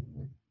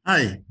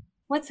 Hi.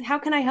 How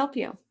can I help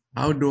you?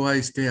 How do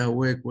I stay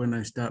awake when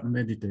I start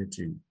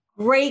meditating?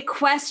 Great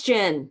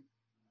question.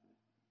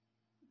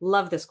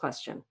 Love this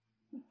question.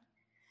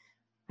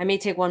 I may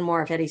take one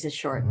more if Eddie's is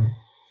short.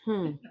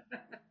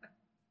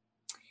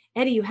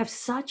 Eddie, you have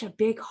such a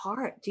big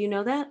heart. Do you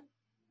know that?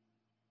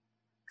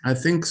 I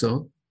think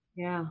so.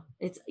 Yeah,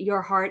 it's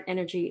your heart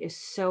energy is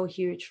so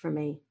huge for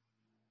me.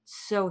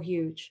 So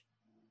huge.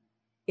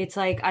 It's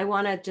like, I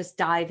want to just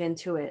dive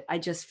into it. I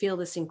just feel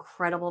this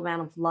incredible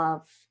amount of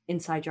love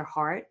inside your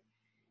heart.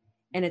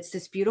 And it's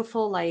this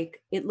beautiful,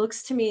 like, it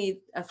looks to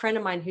me, a friend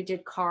of mine who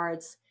did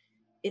cards,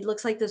 it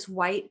looks like this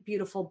white,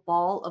 beautiful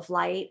ball of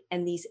light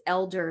and these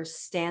elders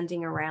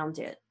standing around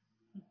it.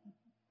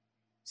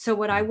 So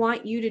what I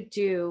want you to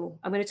do,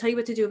 I'm going to tell you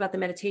what to do about the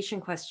meditation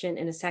question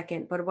in a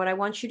second, but what I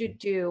want you to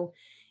do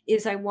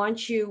is I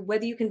want you,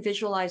 whether you can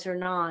visualize or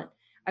not,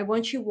 I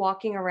want you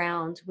walking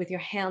around with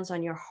your hands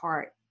on your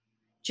heart,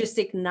 just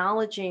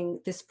acknowledging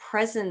this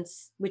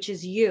presence, which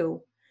is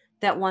you,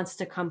 that wants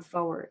to come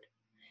forward.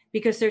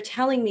 Because they're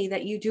telling me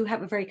that you do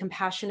have a very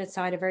compassionate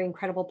side, a very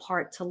incredible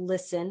part to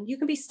listen. You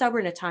can be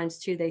stubborn at times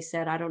too, they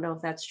said. I don't know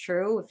if that's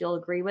true, if you'll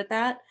agree with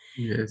that.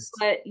 Yes.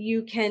 But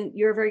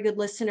you're a very good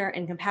listener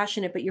and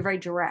compassionate, but you're very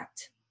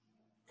direct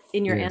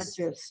in your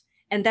answers.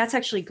 And that's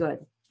actually good.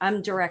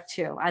 I'm direct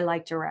too. I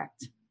like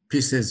direct.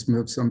 Pieces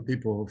move some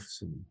people off.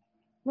 So.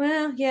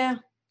 Well, yeah.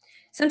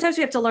 Sometimes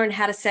we have to learn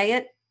how to say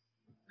it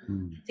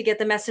to get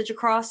the message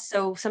across.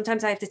 So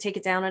sometimes I have to take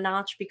it down a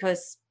notch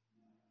because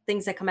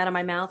things that come out of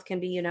my mouth can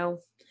be,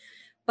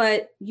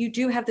 but you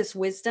do have this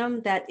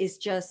wisdom that is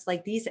just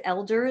like, these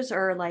elders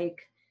are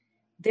like,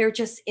 they're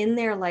just in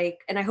there like,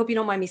 and I hope you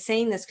don't mind me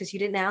saying this because you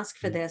didn't ask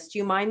for this. Do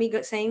you mind me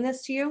saying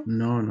this to you?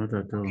 No, not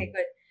at all. Okay,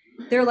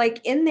 good. They're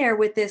like in there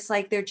with this,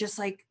 like, they're just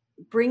like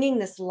bringing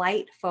this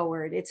light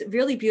forward. It's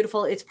really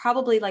beautiful. It's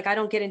probably like,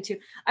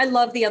 I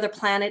love the other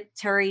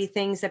planetary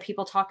things that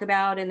people talk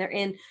about, and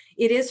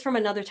it is from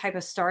another type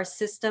of star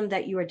system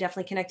that you are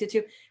definitely connected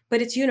to,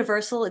 but it's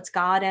universal. It's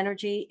God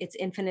energy. It's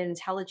infinite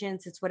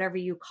intelligence. It's whatever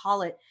you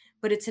call it,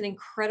 but it's an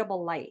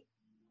incredible light.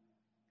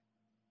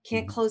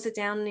 Can't close it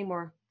down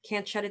anymore.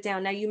 Can't shut it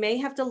down. Now you may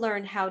have to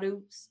learn how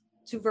to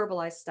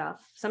verbalize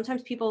stuff.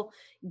 Sometimes people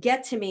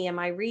get to me in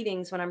my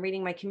readings when I'm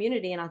reading my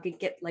community, and I'll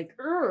get like,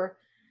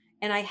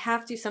 and I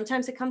have to,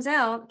 sometimes it comes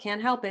out,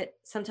 can't help it.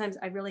 Sometimes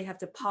I really have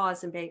to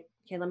pause and be,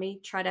 okay, let me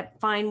try to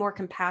find more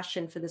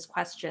compassion for this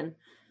question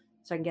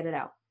so I can get it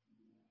out.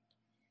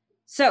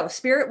 So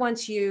spirit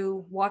wants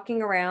you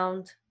walking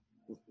around,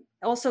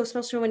 also,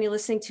 especially when you're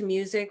listening to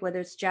music,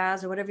 whether it's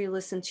jazz or whatever you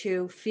listen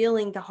to,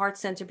 feeling the heart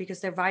center because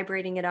they're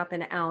vibrating it up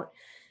and out.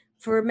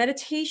 For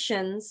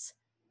meditations,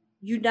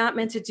 you're not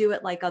meant to do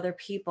it like other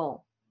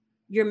people.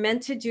 You're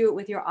meant to do it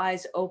with your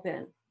eyes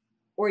open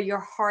or your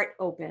heart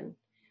open,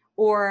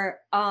 or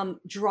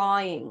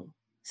drawing.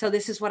 So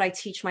this is what I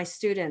teach my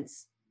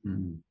students.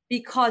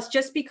 Because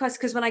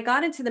when I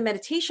got into the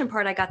meditation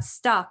part, I got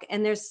stuck,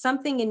 and there's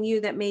something in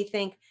you that may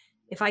think,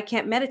 if I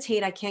can't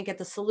meditate, I can't get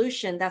the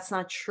solution. That's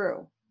not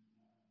true.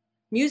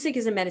 Music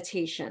is a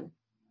meditation.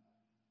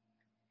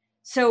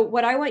 So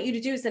what I want you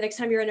to do is the next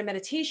time you're in a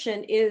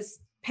meditation is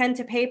pen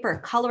to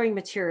paper, coloring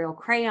material,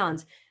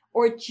 crayons,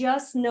 or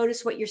just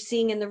notice what you're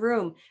seeing in the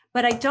room.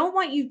 But I don't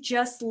want you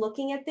just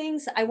looking at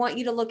things. I want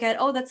you to look at,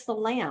 oh, that's the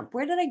lamp.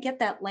 Where did I get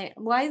that lamp?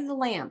 Why is the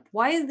lamp?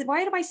 Why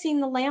am I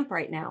seeing the lamp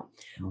right now?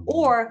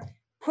 Or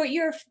put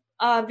your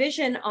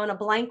vision on a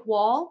blank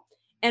wall.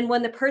 And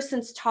when the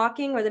person's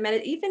talking, or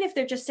even if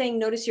they're just saying,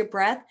 notice your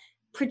breath,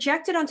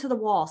 project it onto the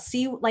wall.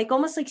 See,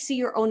 almost like see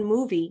your own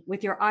movie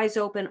with your eyes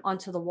open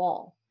onto the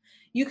wall.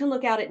 You can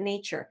look out at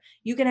nature.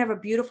 You can have a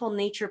beautiful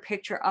nature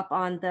picture up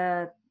on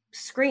the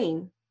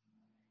screen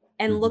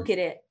and look at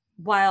it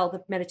while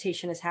the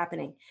meditation is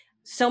happening.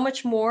 So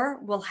much more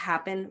will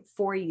happen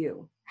for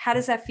you. How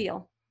does that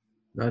feel?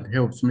 That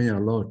helps me a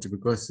lot,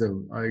 because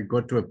I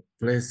got to a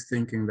place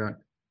thinking that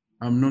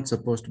I'm not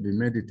supposed to be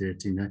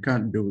meditating. I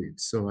can't do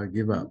it, so I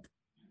give up.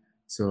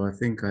 So I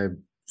think I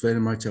very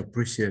much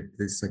appreciate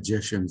the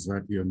suggestions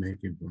that you're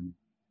making for me.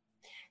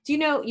 Do you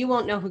know, you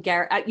won't know who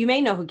you may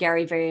know who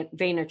Gary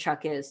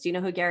Vaynerchuk is. Do you know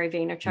who Gary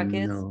Vaynerchuk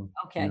is? No.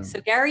 Okay. No. So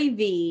Gary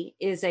V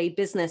is a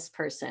business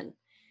person,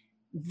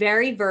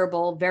 very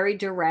verbal, very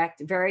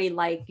direct, very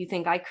like, you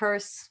think I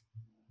curse?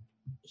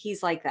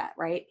 He's like that,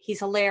 right? He's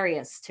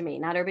hilarious to me.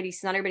 Not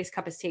everybody's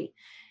cup of tea.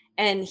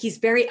 And he's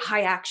very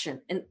high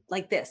action and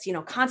like this,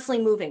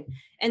 constantly moving.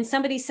 And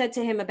somebody said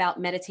to him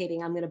about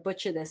meditating, I'm going to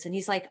butcher this. And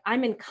he's like,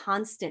 I'm in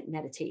constant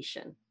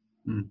meditation.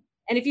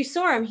 And if you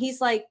saw him, he's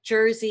like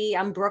Jersey,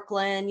 I'm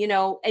Brooklyn,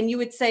 and you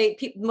would say,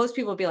 most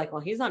people would be like, well,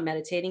 he's not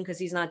meditating because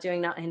he's not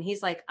doing that. And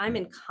he's like, I'm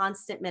in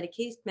constant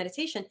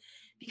meditation,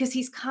 because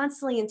he's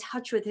constantly in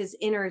touch with his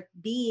inner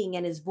being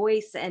and his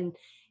voice and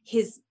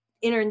his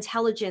inner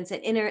intelligence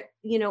and inner,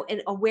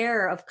 and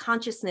aware of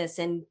consciousness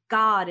and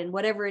God and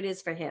whatever it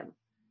is for him.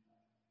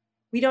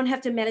 We don't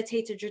have to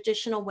meditate the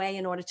traditional way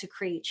in order to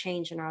create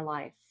change in our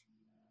life.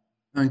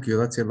 Thank you.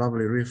 That's a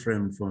lovely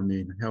reframe for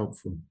me.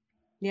 Helpful.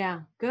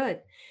 Yeah,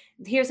 good.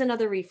 Here's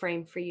another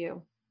reframe for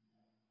you.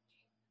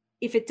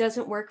 If it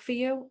doesn't work for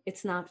you,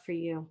 it's not for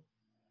you.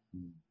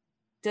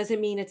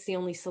 Doesn't mean it's the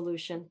only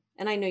solution.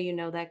 And I know you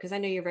know that because I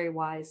know you're very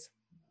wise.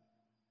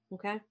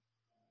 Okay?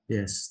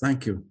 Yes,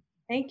 thank you.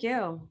 Thank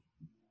you.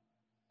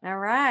 All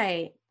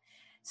right.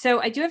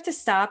 So I do have to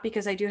stop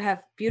because I do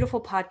have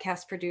beautiful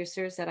podcast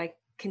producers that I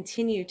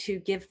continue to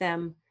give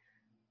them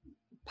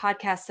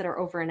podcasts that are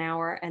over an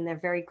hour, and they're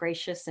very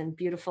gracious and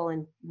beautiful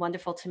and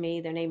wonderful to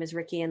me. Their name is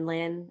Ricky and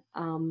Lynn.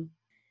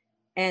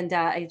 And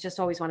I just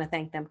always want to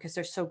thank them because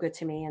they're so good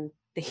to me, and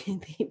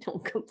they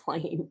don't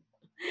complain.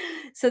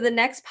 So the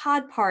next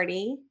pod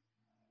party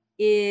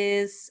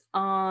is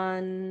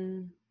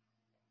on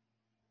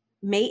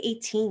May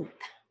 18th,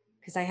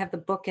 because I have the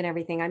book and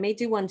everything. I may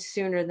do one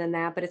sooner than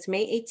that, but it's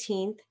May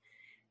 18th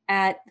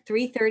at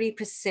 3:30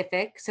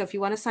 Pacific. So if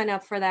you want to sign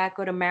up for that,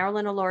 go to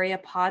Marilyn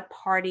Aloria Pod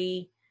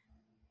Party.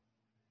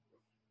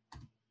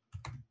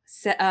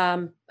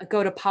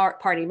 Go to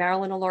party,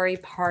 Marilyn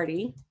Aloria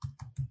Party.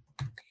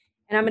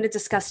 And I'm going to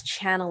discuss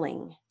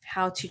channeling,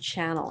 how to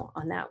channel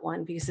on that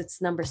one, because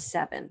it's number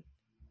 7.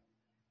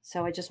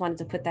 So I just wanted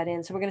to put that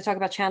in. So we're going to talk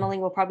about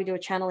channeling. We'll probably do a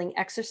channeling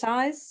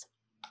exercise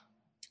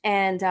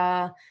and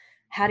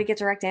how to get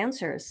direct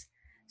answers.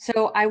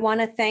 So I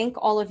want to thank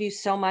all of you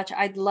so much.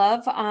 I'd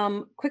love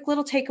quick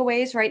little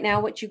takeaways right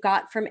now, what you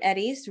got from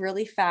Eddie's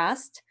really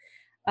fast.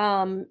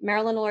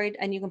 Marilyn Aloria,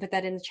 and you can put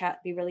that in the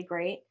chat, be really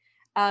great.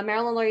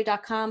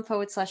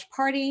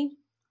 MarilynLaurie.com/party.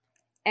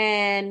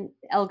 And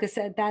Elga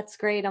said, that's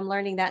great. I'm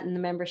learning that in the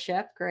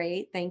membership.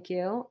 Great. Thank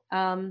you.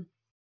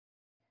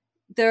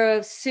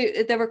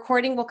 The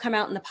recording will come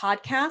out in the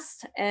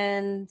podcast.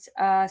 And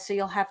so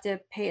you'll have to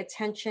pay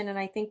attention. And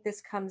I think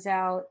this comes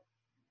out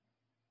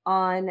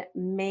on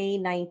May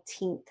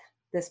 19th.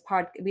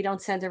 We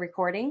don't send a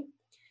recording.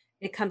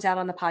 it comes out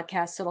on the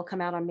podcast. So it'll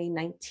come out on May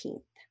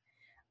 19th.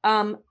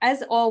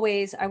 As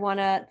always, I want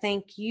to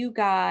thank you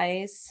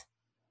guys.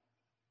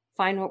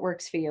 Find what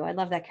works for you. I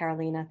love that,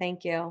 Carolina.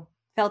 Thank you.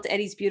 Felt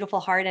Eddie's beautiful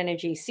heart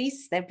energy. See,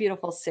 that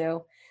beautiful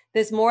Sue.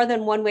 There's more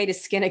than one way to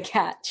skin a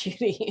cat,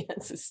 Judy.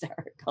 That's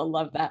hysterical.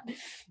 Love that.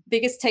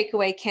 Biggest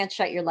takeaway, can't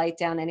shut your light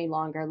down any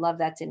longer. Love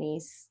that,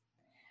 Denise.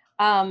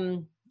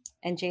 And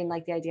Jane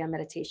liked the idea of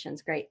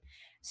meditations. Great.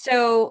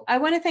 So I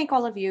want to thank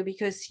all of you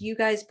because you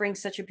guys bring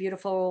such a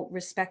beautiful,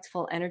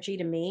 respectful energy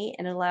to me,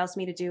 and it allows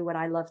me to do what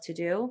I love to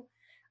do.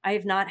 I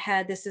have not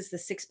had, this is the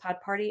 6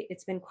 pod party.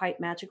 It's been quite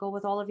magical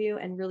with all of you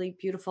and really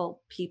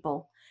beautiful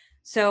people.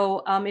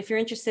 So if you're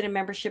interested in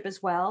membership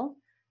as well,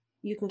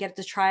 you can get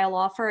the trial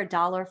offer,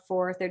 $1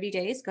 for 30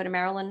 days. Go to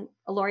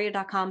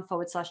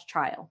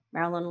MarilynAloria.com/trial,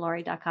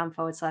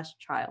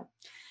 MarilynAloria.com/trial.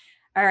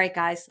 All right,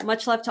 guys,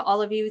 much love to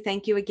all of you.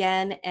 Thank you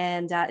again.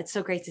 And it's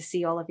so great to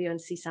see all of you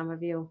and see some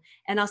of you.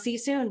 And I'll see you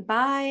soon.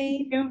 Bye.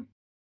 Thank you.